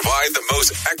to provide the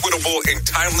most equitable and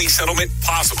timely settlement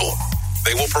possible.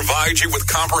 They will provide you with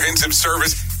comprehensive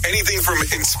service, anything from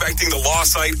inspecting the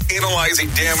loss site, analyzing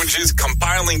damages,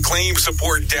 compiling claim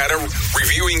support data,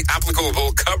 reviewing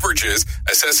applicable coverages,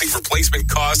 assessing replacement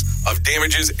costs of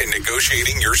damages, and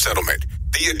negotiating your settlement.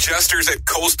 The adjusters at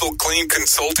Coastal Claim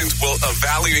Consultants will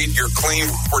evaluate your claim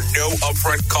for no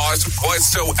upfront cost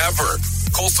whatsoever.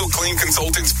 Coastal Claim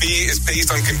Consultants' fee is based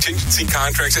on contingency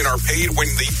contracts and are paid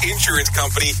when the insurance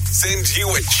company sends you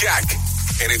a check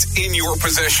and it's in your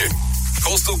possession.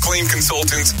 Coastal Claim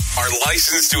Consultants are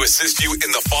licensed to assist you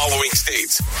in the following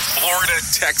states: Florida,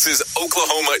 Texas,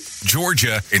 Oklahoma,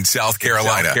 Georgia, and South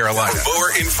Carolina. For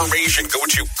more information, go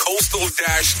to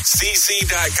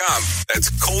coastal-cc.com.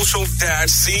 That's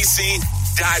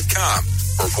coastal-cc.com.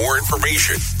 For more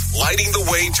information, lighting the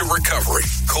way to recovery.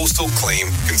 Coastal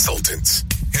Claim Consultants.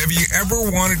 Have you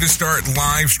ever wanted to start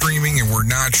live streaming and were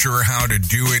not sure how to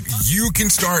do it? You can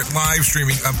start live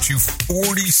streaming up to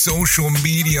 40 social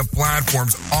media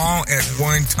platforms all at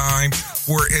one time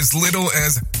for as little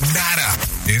as nada.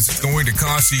 It's going to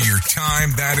cost you your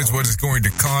time. That is what it's going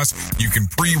to cost. You can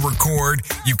pre-record,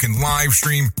 you can live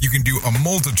stream, you can do a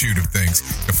multitude of things.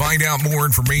 To find out more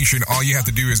information, all you have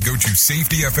to do is go to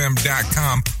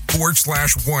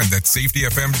safetyfm.com/one. That's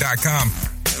safetyfm.com,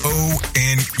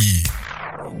 ONE.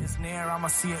 In this near, I'ma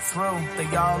see it through.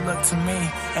 They all look to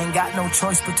me. Ain't got no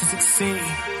choice but to succeed.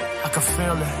 I can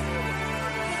feel it.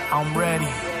 I'm ready.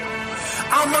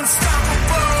 I'm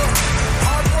unstoppable.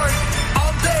 Hard work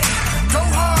all day. Go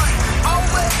hard,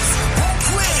 always. Won't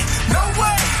quit, no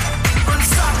way.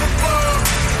 Unstoppable.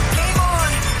 Game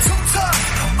on, too tough.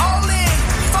 All in,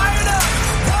 fired up.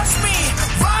 Watch me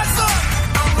rise up.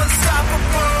 I'm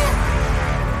unstoppable.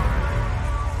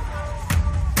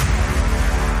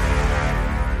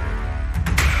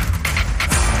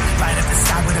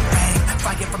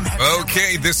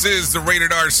 Okay, this is the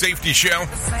Rated R Safety Show.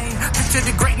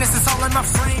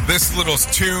 This little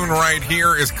tune right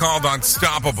here is called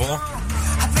Unstoppable.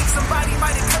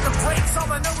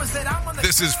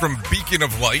 This is from Beacon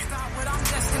of Light.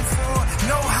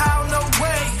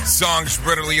 Songs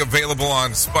readily available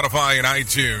on Spotify and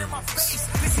iTunes.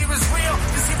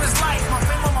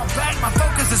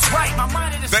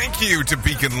 Thank you to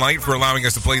Beacon Light for allowing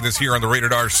us to play this here on the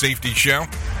Rated R Safety Show.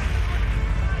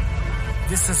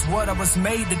 This is what I was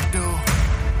made to do.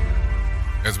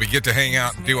 As we get to hang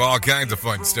out and do all kinds of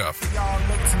fun stuff. Y'all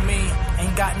look to me,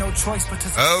 ain't got no choice but to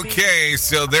succeed. Okay,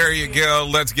 so there you go.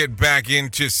 Let's get back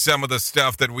into some of the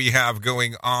stuff that we have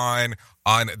going on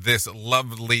this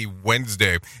lovely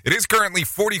Wednesday. It is currently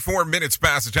 44 minutes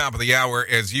past the top of the hour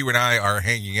as you and I are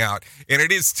hanging out. And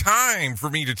it is time for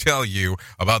me to tell you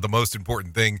about the most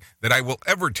important thing that I will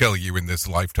ever tell you in this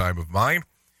lifetime of mine.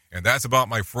 And that's about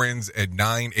my friends at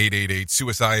 9888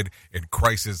 Suicide and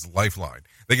Crisis Lifeline.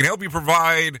 They can help you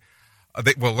provide, let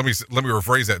me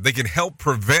rephrase that. They can help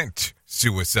prevent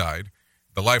suicide.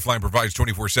 The Lifeline provides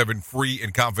 24/7 free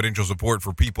and confidential support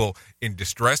for people in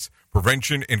distress,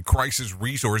 prevention, and crisis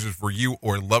resources for you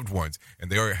or loved ones. And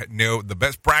they know the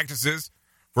best practices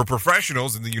for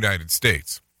professionals in the United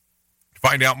States. To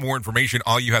Find out more information.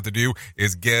 All you have to do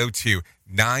is go to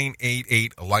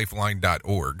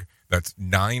 988lifeline.org. That's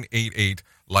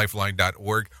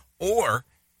 988lifeline.org. Or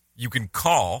you can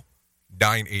call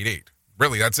 988.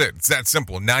 Really, that's it. It's that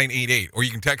simple, 988. Or you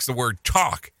can text the word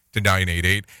TALK to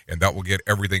 988, and that will get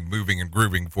everything moving and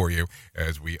grooving for you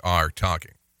as we are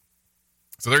talking.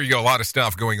 So there you go. A lot of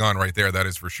stuff going on right there. That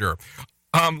is for sure.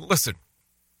 Listen,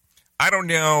 I don't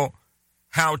know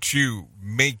how to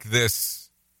make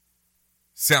this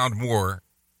sound more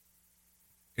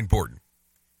important.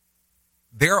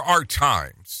 There are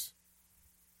times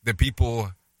that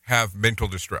people have mental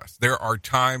distress. There are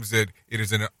times that it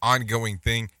is an ongoing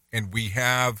thing, and we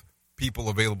have people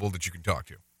available that you can talk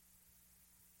to.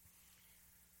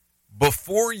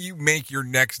 Before you make your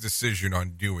next decision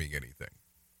on doing anything,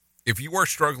 if you are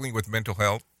struggling with mental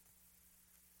health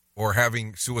or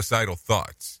having suicidal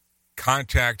thoughts,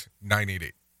 contact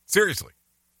 988. Seriously.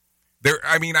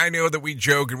 I know that we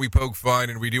joke and we poke fun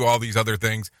and we do all these other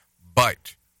things,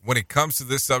 but when it comes to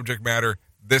this subject matter,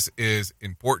 this is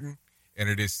important, and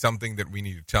it is something that we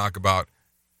need to talk about,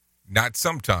 not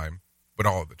sometime, but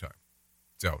all of the time.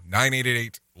 So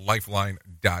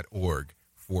 988lifeline.org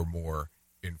for more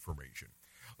information.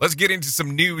 Let's get into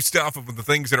some new stuff of the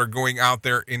things that are going out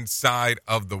there inside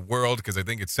of the world, because I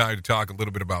think it's time to talk a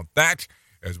little bit about that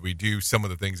as we do some of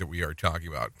the things that we are talking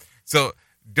about. So,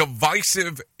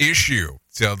 divisive issue.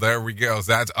 So there we go.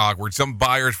 So that's awkward. Some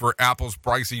buyers for Apple's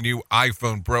pricey new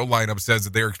iPhone Pro lineup says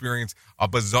that they're experiencing a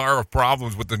bazaar of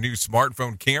problems with the new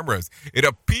smartphone cameras. It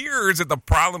appears that the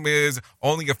problem is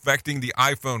only affecting the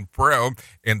iPhone Pro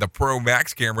and the Pro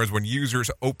Max cameras when users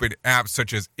open apps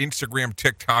such as Instagram,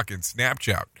 TikTok, and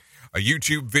Snapchat. A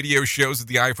YouTube video shows that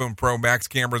the iPhone Pro Max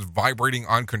camera is vibrating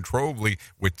uncontrollably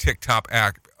with TikTok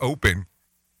app open,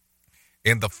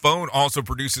 and the phone also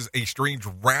produces a strange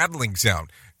rattling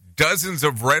sound. Dozens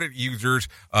of Reddit users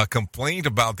complained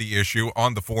about the issue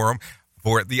on the forum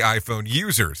for the iPhone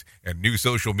users, and new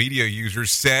social media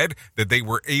users said that they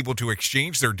were able to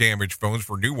exchange their damaged phones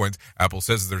for new ones. Apple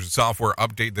says there's a software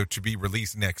update that should be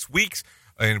released next week,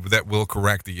 and that will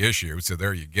correct the issue. So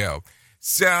there you go.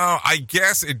 So I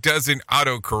guess it doesn't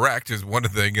autocorrect is one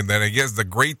thing, and then I guess the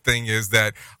great thing is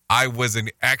that I was an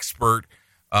expert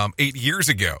 8 years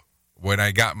ago when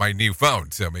I got my new phone.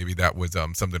 So maybe that was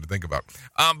something to think about.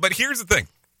 But here's the thing.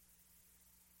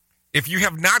 If you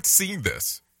have not seen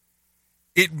this,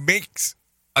 it makes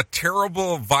a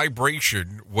terrible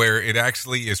vibration where it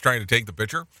actually is trying to take the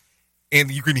picture.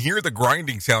 And you can hear the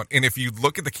grinding sound. And if you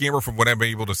look at the camera from what I'm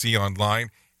able to see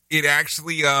online, it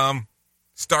actually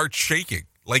starts shaking.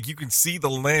 Like you can see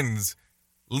the lens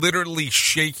literally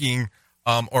shaking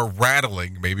or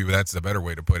rattling. Maybe that's the better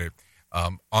way to put it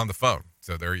on the phone.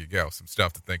 So there you go. Some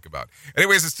stuff to think about.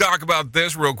 Anyways, let's talk about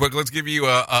this real quick. Let's give you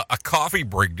a coffee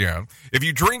breakdown. If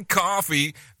you drink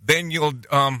coffee, then you'll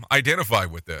identify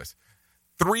with this.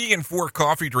 3 in 4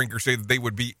 coffee drinkers say that they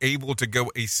would be able to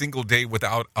go a single day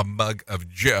without a mug of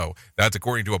Joe. That's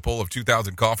according to a poll of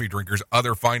 2,000 coffee drinkers.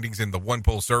 Other findings in the one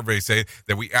poll survey say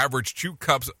that we average 2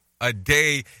 cups a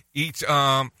day, each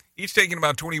taking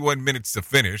about 21 minutes to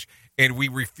finish, and we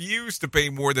refuse to pay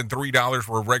more than $3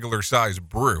 for a regular size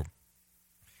brew.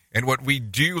 And what we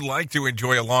do like to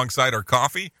enjoy alongside our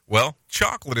coffee, well,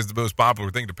 chocolate is the most popular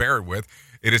thing to pair it with.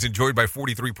 It is enjoyed by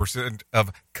 43%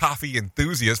 of coffee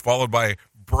enthusiasts, followed by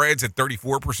breads at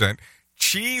 34%,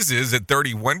 cheeses at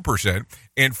 31%,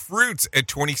 and fruits at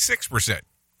 26%.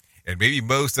 And maybe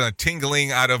most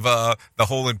tingling out of the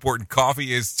whole important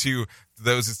coffee is to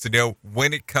those is to know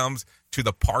when it comes to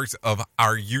the parts of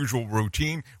our usual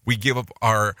routine, we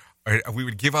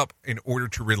would give up in order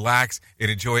to relax and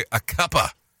enjoy a cuppa.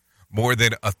 More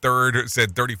than a third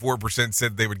said 34%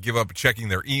 said they would give up checking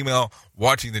their email.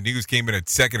 Watching the news came in at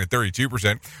second at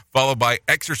 32%, followed by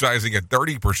exercising at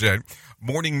 30%,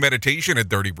 morning meditation at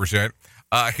 30%,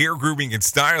 hair grooming and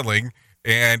styling,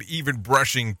 and even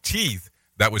brushing teeth.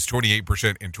 That was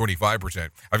 28% and 25%.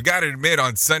 I've got to admit,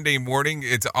 on Sunday morning,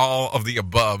 it's all of the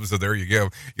above, so there you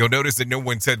go. You'll notice that no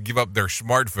one said give up their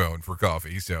smartphone for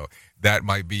coffee, so that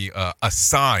might be a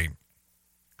sign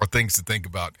of things to think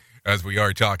about as we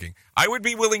are talking. I would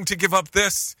be willing to give up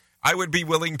this. I would be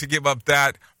willing to give up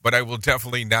that, but I will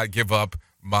definitely not give up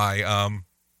my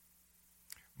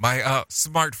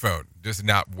smartphone. Just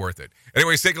not worth it.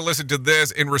 Anyways, take a listen to this.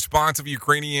 In response of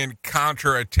Ukrainian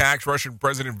counterattacks, Russian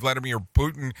President Vladimir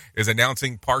Putin is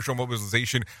announcing partial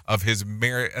mobilization of his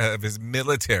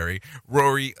military.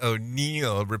 Rory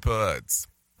O'Neill reports.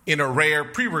 In a rare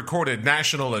pre-recorded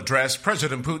national address,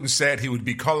 President Putin said he would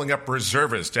be calling up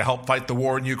reservists to help fight the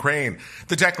war in Ukraine.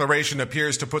 The declaration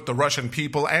appears to put the Russian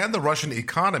people and the Russian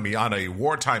economy on a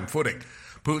wartime footing.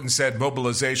 Putin said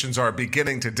mobilizations are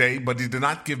beginning today, but he did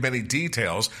not give many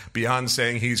details beyond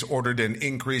saying he's ordered an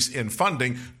increase in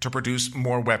funding to produce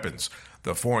more weapons.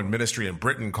 The foreign ministry in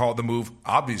Britain called the move,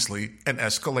 obviously, an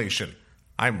escalation.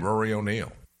 I'm Rory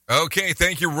O'Neill. Okay,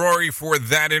 thank you, Rory, for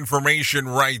that information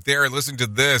right there. Listen to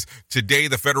this. Today,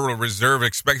 the Federal Reserve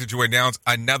expected to announce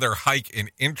another hike in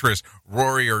interest.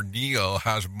 Rory O'Neill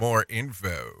has more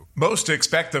info. Most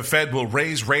expect the Fed will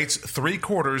raise rates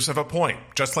 0.75 of a point,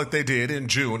 just like they did in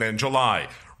June and July.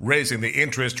 Raising the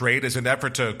interest rate is an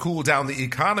effort to cool down the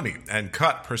economy and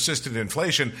cut persistent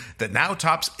inflation that now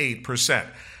tops 8%.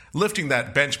 Lifting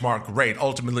that benchmark rate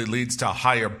ultimately leads to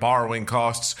higher borrowing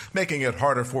costs, making it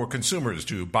harder for consumers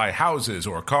to buy houses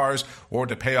or cars or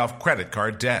to pay off credit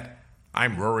card debt.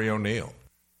 I'm Rory O'Neill.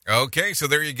 Okay, so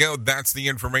there you go. That's the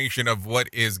information of what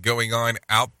is going on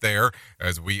out there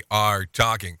as we are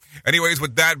talking. Anyways,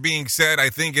 with that being said, I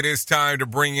think it is time to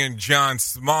bring in John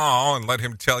Small and let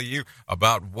him tell you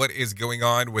about what is going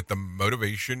on with the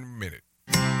Motivation Minute.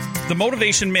 The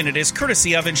Motivation Minute is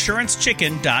courtesy of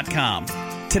InsuranceChicken.com.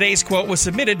 Today's quote was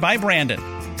submitted by Brandon.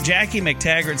 Jackie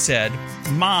McTaggart said,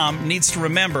 "Mom needs to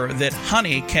remember that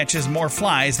honey catches more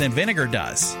flies than vinegar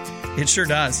does." It sure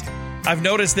does. I've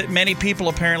noticed that many people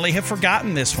apparently have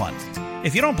forgotten this one.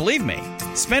 If you don't believe me,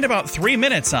 spend about 3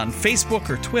 minutes on Facebook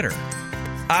or Twitter.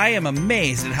 I am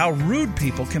amazed at how rude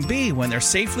people can be when they're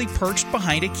safely perched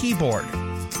behind a keyboard.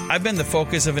 I've been the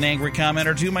focus of an angry comment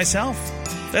or two myself.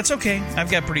 That's okay, I've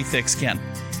got pretty thick skin.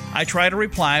 I try to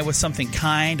reply with something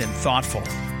kind and thoughtful.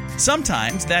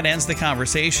 Sometimes that ends the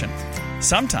conversation.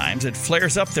 Sometimes it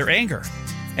flares up their anger.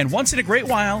 And once in a great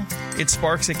while, it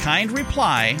sparks a kind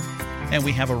reply, and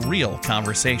we have a real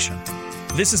conversation.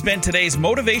 This has been today's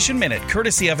Motivation Minute,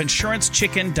 courtesy of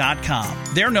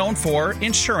InsuranceChicken.com. They're known for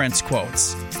insurance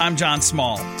quotes. I'm John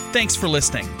Small. Thanks for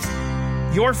listening.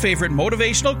 Your favorite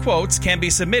motivational quotes can be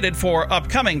submitted for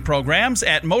upcoming programs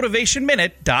at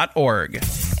motivationminute.org.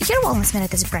 Your Wellness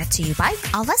Minute is brought to you by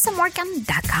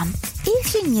AlessaMorgan.com.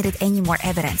 If you needed any more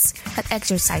evidence that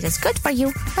exercise is good for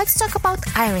you, let's talk about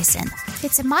irisin.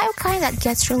 It's a myokine that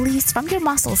gets released from your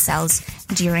muscle cells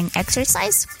during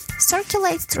exercise,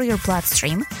 circulates through your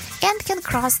bloodstream, and can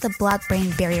cross the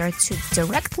blood-brain barrier to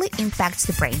directly impact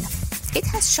the brain. It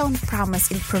has shown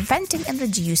promise in preventing and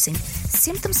reducing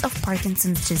symptoms of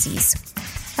Parkinson's disease.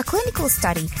 A clinical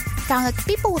study found that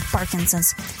people with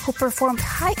Parkinson's who performed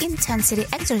high-intensity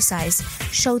exercise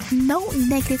showed no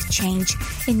negative change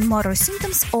in motor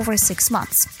symptoms over 6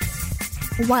 months,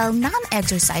 while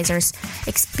non-exercisers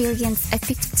experienced a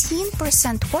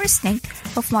 15% worsening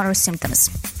of motor symptoms.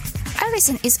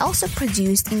 Irisin is also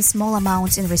produced in small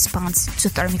amounts in response to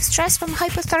thermic stress from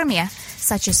hypothermia,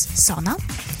 such as sauna,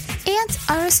 and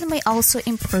irisin may also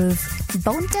improve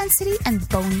bone density and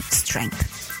bone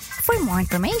strength. For more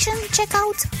information, check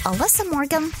out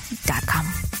AlessaMorgan.com.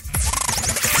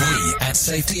 We at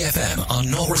Safety FM are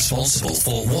not responsible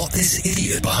for what this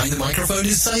idiot behind the microphone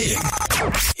is saying.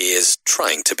 He is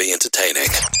trying to be entertaining.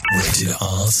 Rated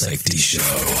R Safety Show.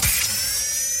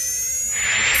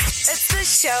 It's the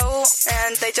show,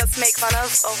 and they just make fun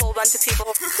of a whole bunch of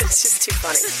people. It's just too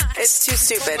funny. It's too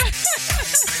stupid.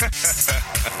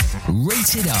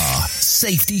 Rated R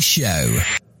Safety Show.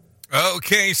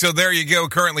 Okay, so there you go.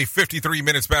 Currently 53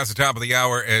 minutes past the top of the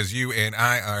hour as you and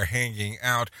I are hanging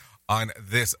out on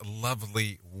this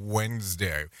lovely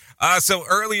Wednesday. So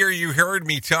earlier you heard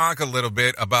me talk a little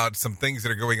bit about some things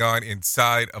that are going on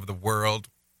inside of the world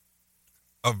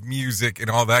of music and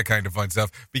all that kind of fun stuff,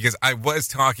 because I was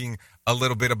talking a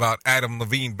little bit about Adam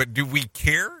Levine, but do we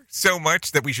care so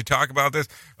much that we should talk about this?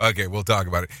 Okay, we'll talk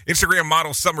about it. Instagram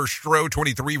model Summer Stroh,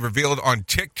 23, revealed on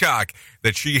TikTok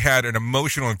that she had an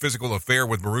emotional and physical affair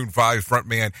with Maroon 5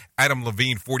 frontman Adam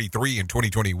Levine, 43, in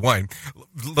 2021.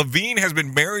 Levine has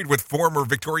been married with former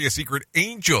Victoria's Secret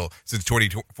Angel since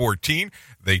 2014.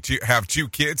 They have 2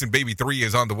 kids, and baby 3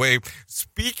 is on the way.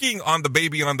 Speaking on the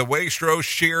baby on the way, Stroh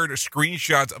shared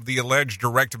screenshots of the alleged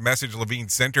direct message Levine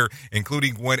sent her,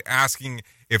 including one asking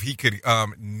if he could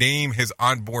name his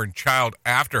unborn child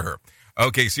after her.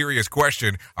 Okay, serious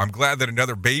question. I'm glad that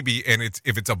another baby, and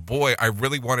if it's a boy, I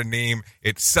really want to name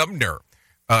it Sumner.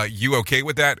 You okay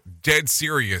with that? Dead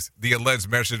serious, the alleged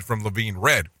message from Levine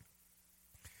read.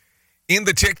 In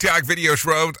the TikTok video,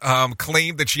 Stroh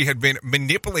claimed that she had been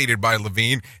manipulated by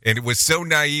Levine and was so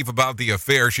naive about the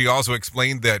affair. She also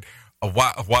explained that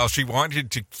while she wanted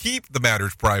to keep the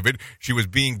matters private, she was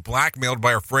being blackmailed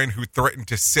by a friend who threatened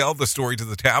to sell the story to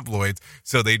the tabloids,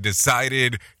 so they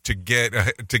decided to get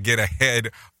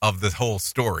ahead of the whole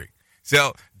story.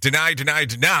 So Deny.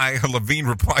 Levine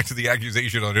replied to the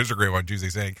accusation on Instagram on Tuesday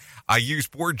saying, I use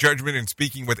poor judgment in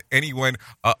speaking with anyone.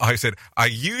 I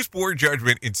use poor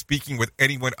judgment in speaking with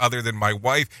anyone other than my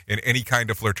wife in any kind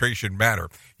of flirtation matter.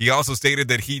 He also stated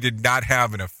that he did not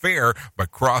have an affair,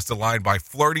 but crossed the line by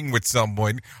flirting with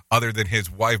someone other than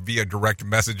his wife via direct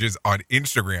messages on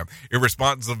Instagram. In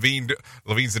response,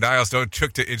 Levine's denial stone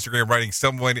took to Instagram writing,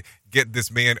 someone get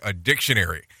this man a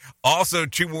dictionary. Also,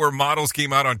 2 more models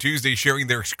came out on Tuesday sharing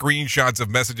their screenshots of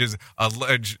messages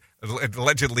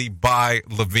allegedly by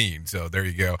Levine. So there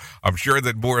you go. I'm sure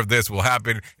that more of this will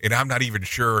happen, and I'm not even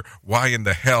sure why in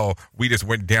the hell we just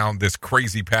went down this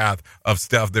crazy path of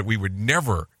stuff that we would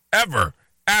never, ever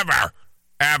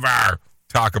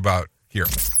talk about here.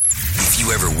 If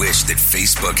you ever wished that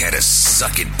Facebook had a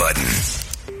suck it button,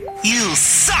 you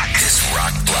suck. This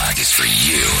Rock Block is for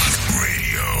you.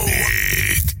 Radio.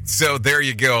 So there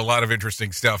you go. A lot of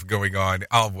interesting stuff going on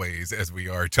always as we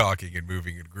are talking and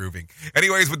moving and grooving.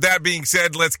 Anyways, with that being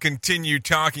said, let's continue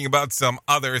talking about some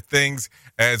other things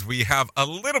as we have a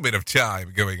little bit of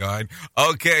time going on.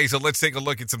 Okay, so let's take a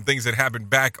look at some things that happened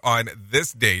back on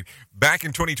this date. Back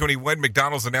in 2021,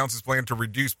 McDonald's announced its plan to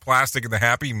reduce plastic in the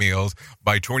Happy Meals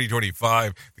by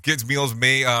 2025. The kids' meals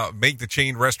may make the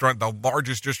chain restaurant the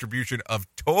largest distribution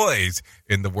of toys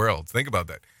in the world. Think about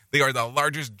that. They are the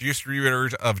largest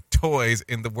distributors of toys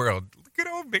in the world. Look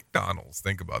at old McDonald's.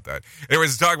 Think about that. Anyways,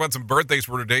 let's talk about some birthdays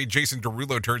for today. Jason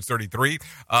Derulo turns 33.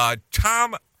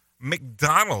 Tom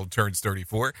McDonald turns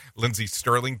 34. Lindsey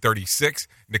Sterling, 36.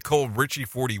 Nicole Richie,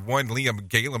 41. Liam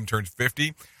Gallum turns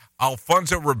 50.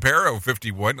 Alfonso Ribeiro,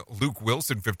 51. Luke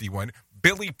Wilson, 51.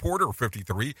 Billy Porter,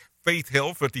 53. Faith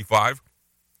Hill, 55.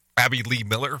 Abby Lee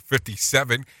Miller,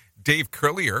 57. Dave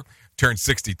Curlier turns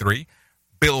 63.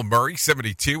 Bill Murray,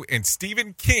 72, and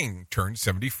Stephen King turned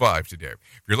 75 today.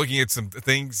 If you're looking at some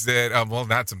things that,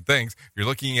 not some things, if you're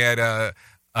looking at a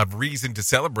reason to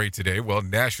celebrate today, well,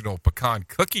 National Pecan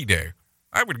Cookie Day.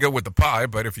 I would go with the pie,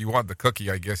 but if you want the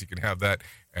cookie, I guess you can have that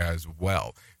as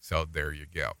well. So there you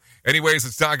go. Anyways,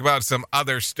 let's talk about some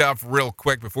other stuff real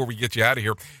quick before we get you out of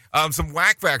here. Some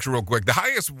whack facts real quick. The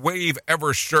highest wave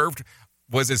ever surfed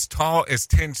was as tall as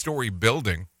 10-story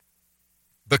building.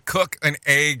 The cook an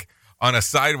egg on a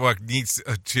sidewalk needs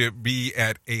to be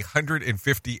at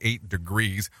 158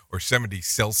 degrees or 70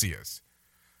 Celsius.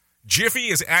 Jiffy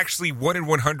is actually 1 in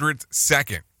 100th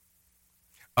second.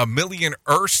 1 million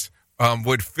Earths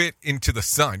would fit into the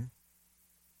sun.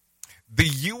 The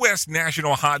U.S.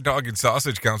 National Hot Dog and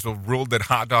Sausage Council ruled that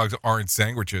hot dogs aren't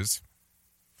sandwiches.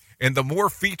 And the more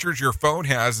features your phone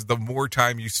has, the more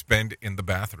time you spend in the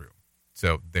bathroom.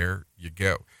 So there you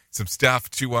go. Some stuff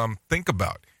to think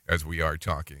about as we are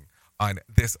talking on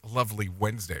this lovely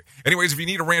Wednesday. Anyways, if you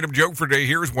need a random joke for today,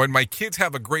 here's one. My kids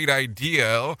have a great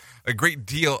deal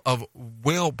of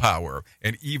willpower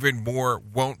and even more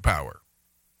won't power.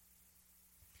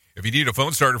 If you need a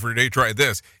phone starter for today, try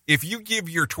this. If you give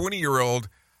your 20-year-old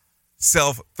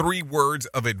self 3 words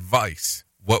of advice,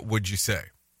 what would you say?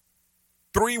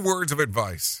 3 words of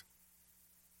advice.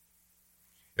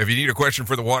 If you need a question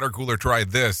for the water cooler, try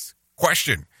this.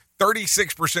 Question.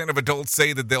 36% of adults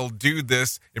say that they'll do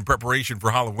this in preparation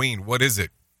for Halloween. What is it?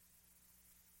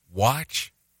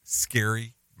 Watch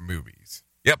scary movies.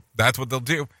 Yep, that's what they'll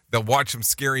do. They'll watch some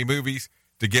scary movies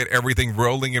to get everything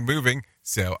rolling and moving.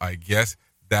 So I guess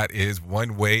that is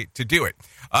one way to do it.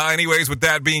 Anyways, with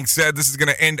that being said, this is going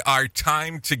to end our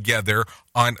time together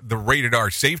on the Rated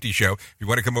R Safety Show. If you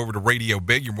want to come over to Radio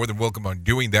Big, you're more than welcome on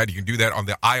doing that. You can do that on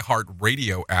the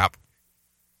iHeartRadio app.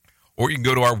 Or you can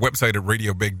go to our website at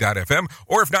radiobig.fm.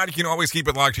 Or if not, you can always keep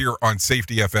it locked here on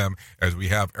Safety FM as we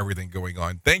have everything going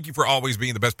on. Thank you for always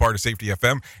being the best part of Safety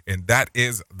FM. And that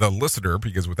is the listener,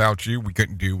 because without you, we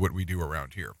couldn't do what we do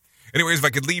around here. Anyways, if I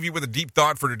could leave you with a deep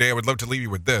thought for today, I would love to leave you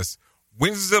with this.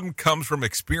 Wisdom comes from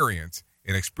experience,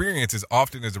 and experience is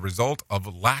often as a result of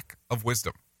lack of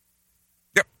wisdom.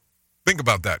 Yep. Think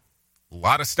about that. A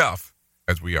lot of stuff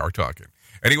as we are talking.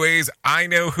 Anyways, I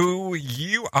know who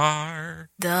you are.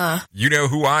 Duh. You know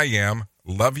who I am.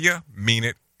 Love you, mean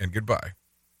it, and goodbye.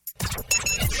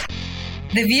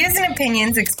 The views and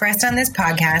opinions expressed on this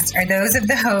podcast are those of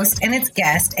the host and its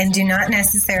guest and do not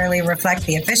necessarily reflect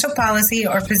the official policy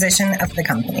or position of the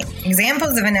company.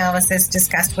 Examples of analysis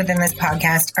discussed within this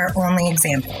podcast are only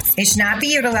examples. They should not be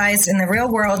utilized in the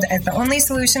real world as the only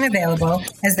solution available,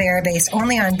 as they are based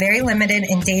only on very limited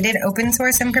and dated open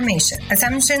source information.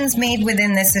 Assumptions made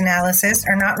within this analysis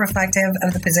are not reflective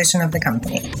of the position of the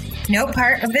company. No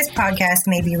part of this podcast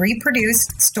may be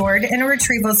reproduced, stored in a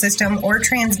retrieval system, or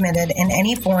transmitted in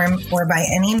any form or by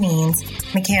any means,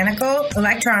 mechanical,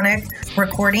 electronic,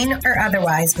 recording, or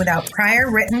otherwise, without prior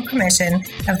written permission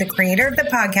of the creator of the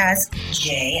podcast,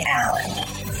 Jay Allen.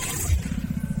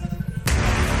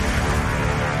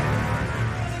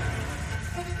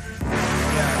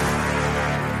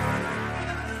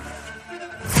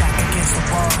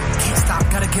 Can't stop,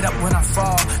 gotta get up when I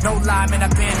fall. No lie, man,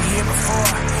 I've been here before.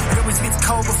 It always gets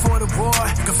cold before the war.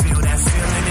 You can feel